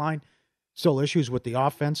sideline. Still issues with the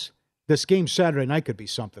offense. This game Saturday night could be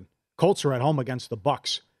something. Colts are at home against the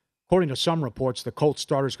Bucs. According to some reports, the Colts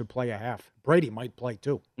starters could play a half. Brady might play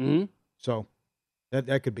too. Mm-hmm. So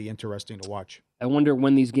that could be interesting to watch. I wonder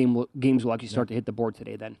when these games will actually start to hit the board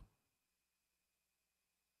today then.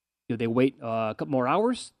 Do they wait a couple more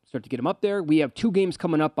hours, start to get them up there? We have 2 games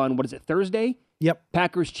coming up on, Thursday? Yep.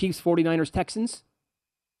 Packers, Chiefs, 49ers, Texans.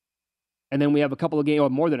 And then we have a couple of games, or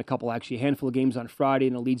more than a couple actually, a handful of games on Friday,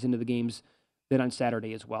 and it leads into the games then on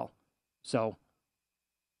Saturday as well. So.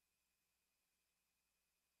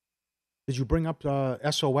 Did you bring up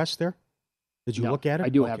SOS there? Did you look at it? I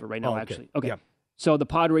do have it right now, okay. actually. Okay. Yeah. So the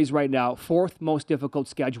Padres right now, 4th most difficult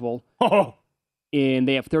schedule. Oh. And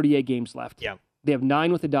they have 38 games left. Yeah. They have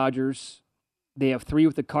 9 with the Dodgers. They have 3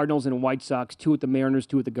 with the Cardinals and White Sox, 2 with the Mariners,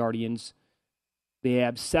 2 with the Guardians. They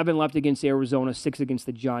have 7 left against Arizona, 6 against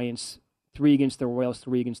the Giants, 3 against the Royals,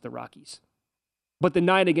 3 against the Rockies. But the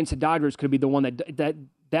 9 against the Dodgers could be the one that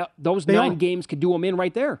those 9 games could do them in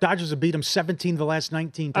right there. Dodgers have beat them 17 of the last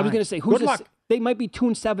 19 times. I was going to say, good luck. They might be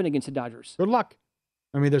 2-7 against the Dodgers. Good luck.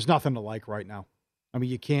 I mean, there's nothing to like right now. I mean,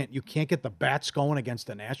 you can't get the bats going against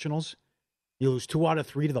the Nationals. You lose 2 out of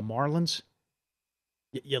 3 to the Marlins.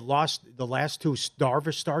 You lost the last 2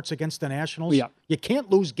 Darvish starts against the Nationals. Yeah. You can't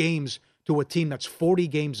lose games to a team that's 40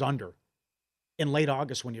 games under in late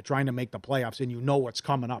August when you're trying to make the playoffs and you know what's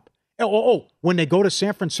coming up. When they go to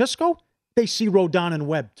San Francisco, they see Rodon and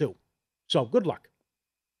Webb too. So good luck.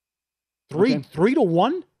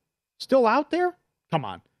 3-1, still out there? Come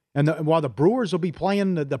on. And while the Brewers will be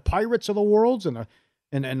playing the Pirates of the worlds and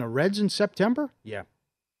the Reds in September, yeah,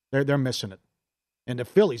 they're missing it. And the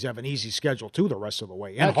Phillies have an easy schedule too the rest of the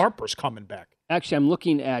way. And Harper's coming back. Actually, I'm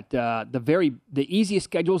looking at the easiest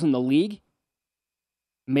schedules in the league.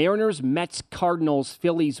 Mariners, Mets, Cardinals,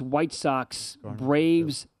 Phillies, White Sox,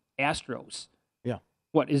 Braves, Astros. Yeah.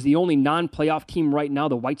 What is the only non-playoff team right now?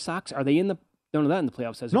 The White Sox? Are they in the? Don't know that in the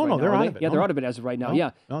playoffs as of right now. No, they're out of it. Yeah, they're out of it as of right now. No.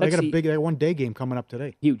 Yeah. No, they got a big 1-day game coming up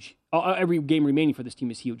today. Huge. Every game remaining for this team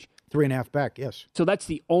is huge. 3.5 back. Yes. So that's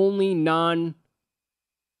the only non-current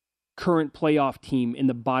playoff team in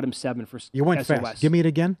the bottom 7 for You went SOS. fast. Give me it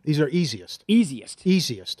again. These are easiest. Easiest.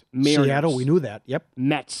 Mariners. Seattle, we knew that. Yep.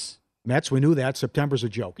 Mets, we knew that. September's a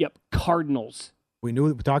joke. Yep. Cardinals. We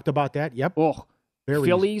talked about that. Yep. Oh. Very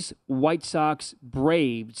Phillies, White Sox,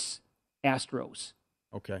 Braves, Astros.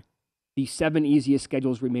 Okay. The 7 easiest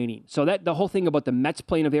schedules remaining. So that the whole thing about the Mets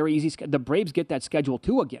playing a very easy schedule, the Braves get that schedule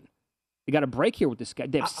too again. They got a break here with this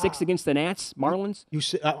schedule. They have 6 against the Nats, Marlins. You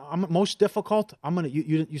said I'm most difficult. I'm gonna.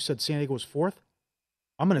 You said San Diego was 4th.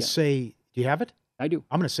 I'm going to say, do you have it? I do.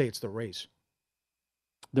 I'm going to say it's the Rays.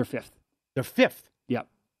 They're 5th. They're 5th? Yep.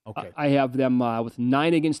 Okay. I have them with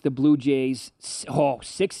 9 against the Blue Jays.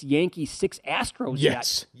 6 Yankees, 6 Astros.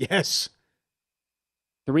 Yes. Yes.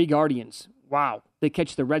 3 Guardians. Wow. They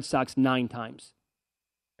catch the Red Sox 9 times.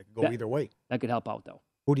 That could go either way. That could help out, though.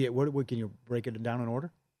 What can you break it down in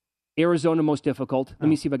order? Arizona most difficult. Let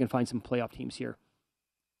me see if I can find some playoff teams here.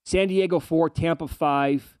 San Diego 4, Tampa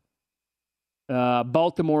 5,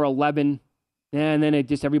 Baltimore 11, and then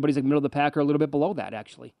everybody's like middle of the pack or a little bit below that,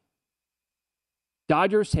 actually.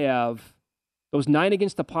 Dodgers have those 9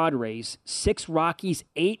 against the Padres, 6 Rockies,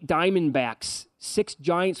 8 Diamondbacks, 6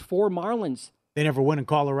 Giants, 4 Marlins. They never win in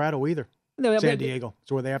Colorado either. San Diego.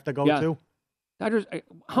 That's where they have to go to. Dodgers.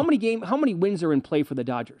 How many wins are in play for the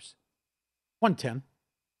Dodgers? 110.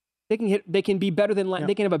 They can be better than.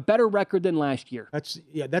 They can have a better record than last year.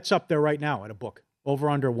 That's up there right now at a book. Over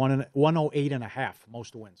under 108.5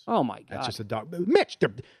 most wins. Oh my God! That's just a dog. Mitch,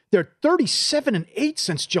 they're 37-8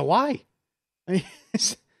 since July. I mean,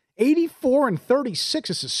 it's 84-36.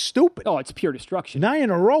 This is stupid. Oh, it's pure destruction. 9 in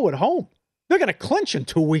a row at home. They're going to clinch in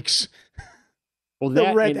 2 weeks. Well,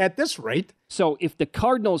 at this rate. So if the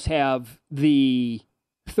Cardinals have the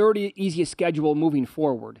 30 easiest schedule moving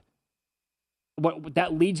forward, what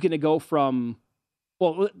that lead's going to go from?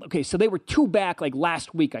 Well, okay, so they were 2 back like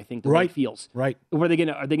last week, I think. The way it feels. Right. Are they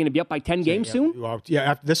going to be up by 10 games soon? Well,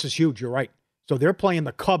 this is huge. You're right. So they're playing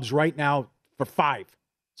the Cubs right now for 5.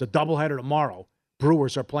 It's a doubleheader tomorrow.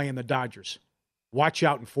 Brewers are playing the Dodgers. Watch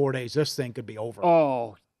out in 4 days. This thing could be over.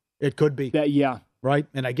 Oh, it could be. Yeah. Right?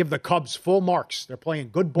 And I give the Cubs full marks. They're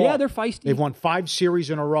playing good ball. Yeah, they're feisty. They've won 5 series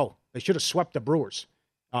in a row. They should have swept the Brewers.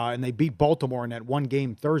 And they beat Baltimore in that 1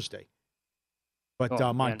 game Thursday.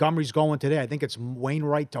 But Montgomery's going today. I think it's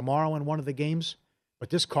Wainwright tomorrow in one of the games.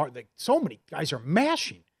 But this so many guys are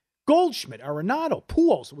mashing. Goldschmidt, Arenado,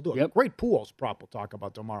 Pujols. We'll do a great Pujols prop we'll talk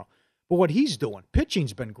about tomorrow. But what he's doing,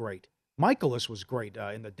 pitching's been great. Michaelis was great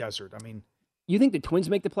in the desert. I mean, you think the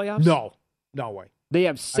Twins make the playoffs? No way. They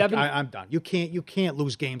have 7. I'm done. You can't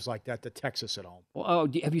lose games like that to Texas at home. Well,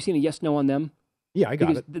 have you seen a yes/no on them? Yeah, I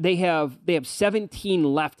got it. They have 17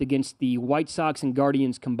 left against the White Sox and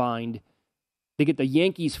Guardians combined. They get the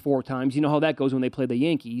Yankees 4 times. You know how that goes when they play the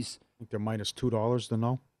Yankees. I think they're minus $2 to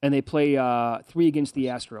know. And they play 3 against the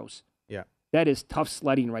Astros. Yeah. That is tough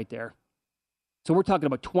sledding right there. So we're talking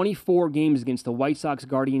about 24 games against the White Sox,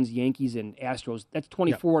 Guardians, Yankees, and Astros. That's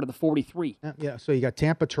 24 out of the 43. Yeah, so you got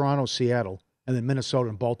Tampa, Toronto, Seattle, and then Minnesota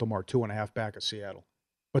and Baltimore, 2.5 back of Seattle.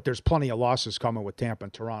 But there's plenty of losses coming with Tampa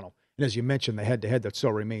and Toronto. And as you mentioned, the head-to-head that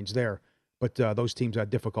still remains there. But those teams have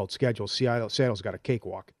difficult schedules. Seattle's got a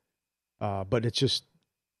cakewalk. But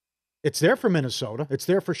it's there for Minnesota. It's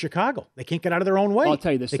there for Chicago. They can't get out of their own way. I'll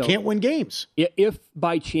tell you this, They can't win games. If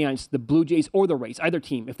by chance the Blue Jays or the Rays, either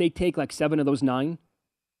team, if they take like 7 of those 9,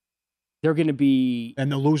 they're going to be...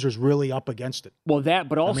 And the loser's really up against it. Well,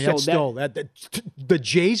 but also... I mean, the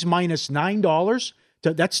Jays minus $9,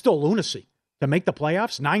 that's still lunacy. To make the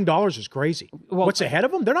playoffs, $9 is crazy. Well, what's ahead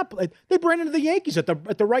of them? They ran into the Yankees at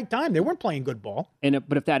the right time. They weren't playing good ball.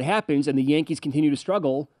 But if that happens and the Yankees continue to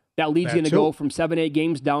struggle, that leads you to go from 7-8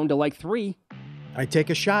 games down to like 3. I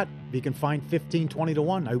take a shot. If you can find 15, 20 to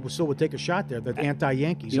 1, I still would take a shot there. The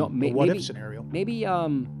anti-Yankees, the what-if scenario.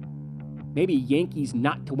 Maybe Yankees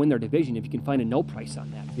not to win their division if you can find a no price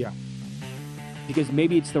on that. Yeah. Because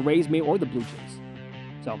maybe it's the Rays or the Blue Jays.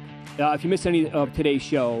 So if you missed any of today's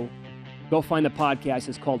show, go find the podcast.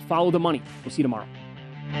 It's called Follow the Money. We'll see you tomorrow.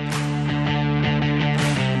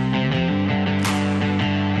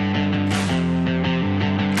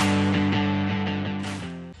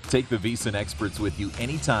 Take the VSiN experts with you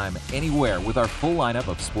anytime, anywhere with our full lineup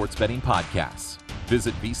of sports betting podcasts.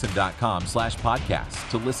 Visit VSiN.com/podcasts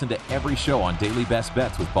to listen to every show on daily best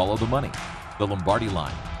bets with Follow the Money, The Lombardi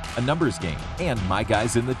Line, A Numbers Game, and My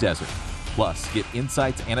Guys in the Desert. Plus, get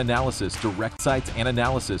insights and analysis, direct sites and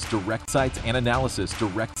analysis, direct sites and analysis,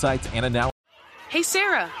 direct sites and analysis. Hey,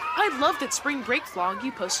 Sarah, I love that spring break vlog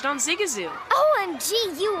you posted on Zigazoo. OMG,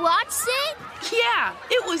 you watched it? Yeah,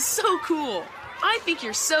 it was so cool. I think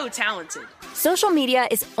you're so talented. Social media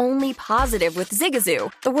is only positive with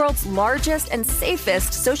Zigazoo, the world's largest and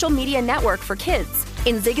safest social media network for kids.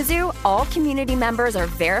 In Zigazoo, all community members are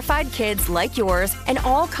verified kids like yours, and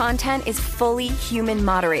all content is fully human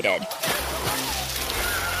moderated.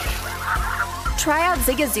 Try out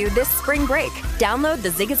Zigazoo this spring break. Download the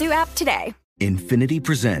Zigazoo app today. Infinity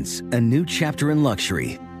presents a new chapter in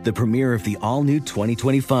luxury, the premiere of the all-new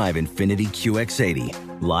 2025 Infiniti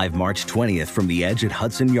QX80, live March 20th from the Edge at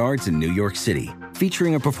Hudson Yards in New York City,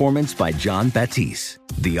 featuring a performance by John Batiste.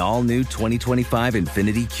 The all-new 2025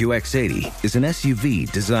 Infiniti QX80 is an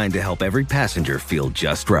SUV designed to help every passenger feel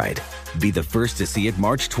just right. Be the first to see it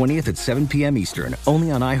March 20th at 7 p.m. Eastern,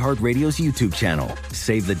 only on iHeartRadio's YouTube channel.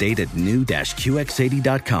 Save the date at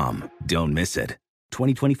new-QX80.com. Don't miss it.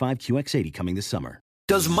 2025 QX80 coming this summer.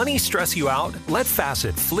 Does money stress you out? Let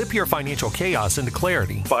Facet flip your financial chaos into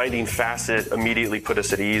clarity. Finding Facet immediately put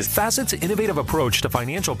us at ease. Facet's innovative approach to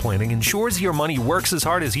financial planning ensures your money works as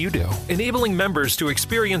hard as you do, enabling members to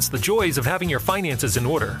experience the joys of having your finances in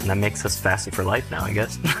order. And that makes us Facet for life now, I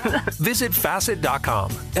guess. Visit Facet.com,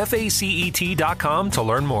 FACET.com to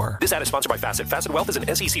learn more. This ad is sponsored by Facet. Facet Wealth is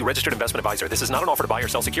an SEC registered investment advisor. This is not an offer to buy or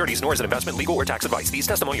sell securities, nor is it investment, legal, or tax advice. These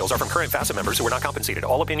testimonials are from current Facet members who are not compensated.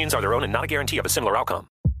 All opinions are their own and not a guarantee of a similar outcome.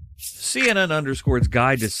 CNN_'s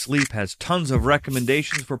Guide to Sleep has tons of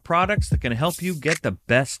recommendations for products that can help you get the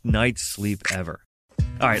best night's sleep ever.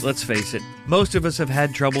 All right, let's face it, most of us have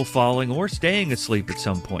had trouble falling or staying asleep at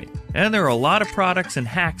some point, and there are a lot of products and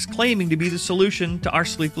hacks claiming to be the solution to our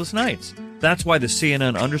sleepless nights. That's why the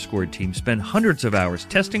CNN_ team spend hundreds of hours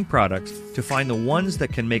testing products to find the ones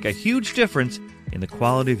that can make a huge difference in the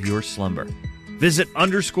quality of your slumber. Visit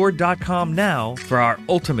underscore.com now for our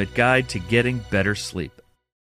ultimate guide to getting better sleep.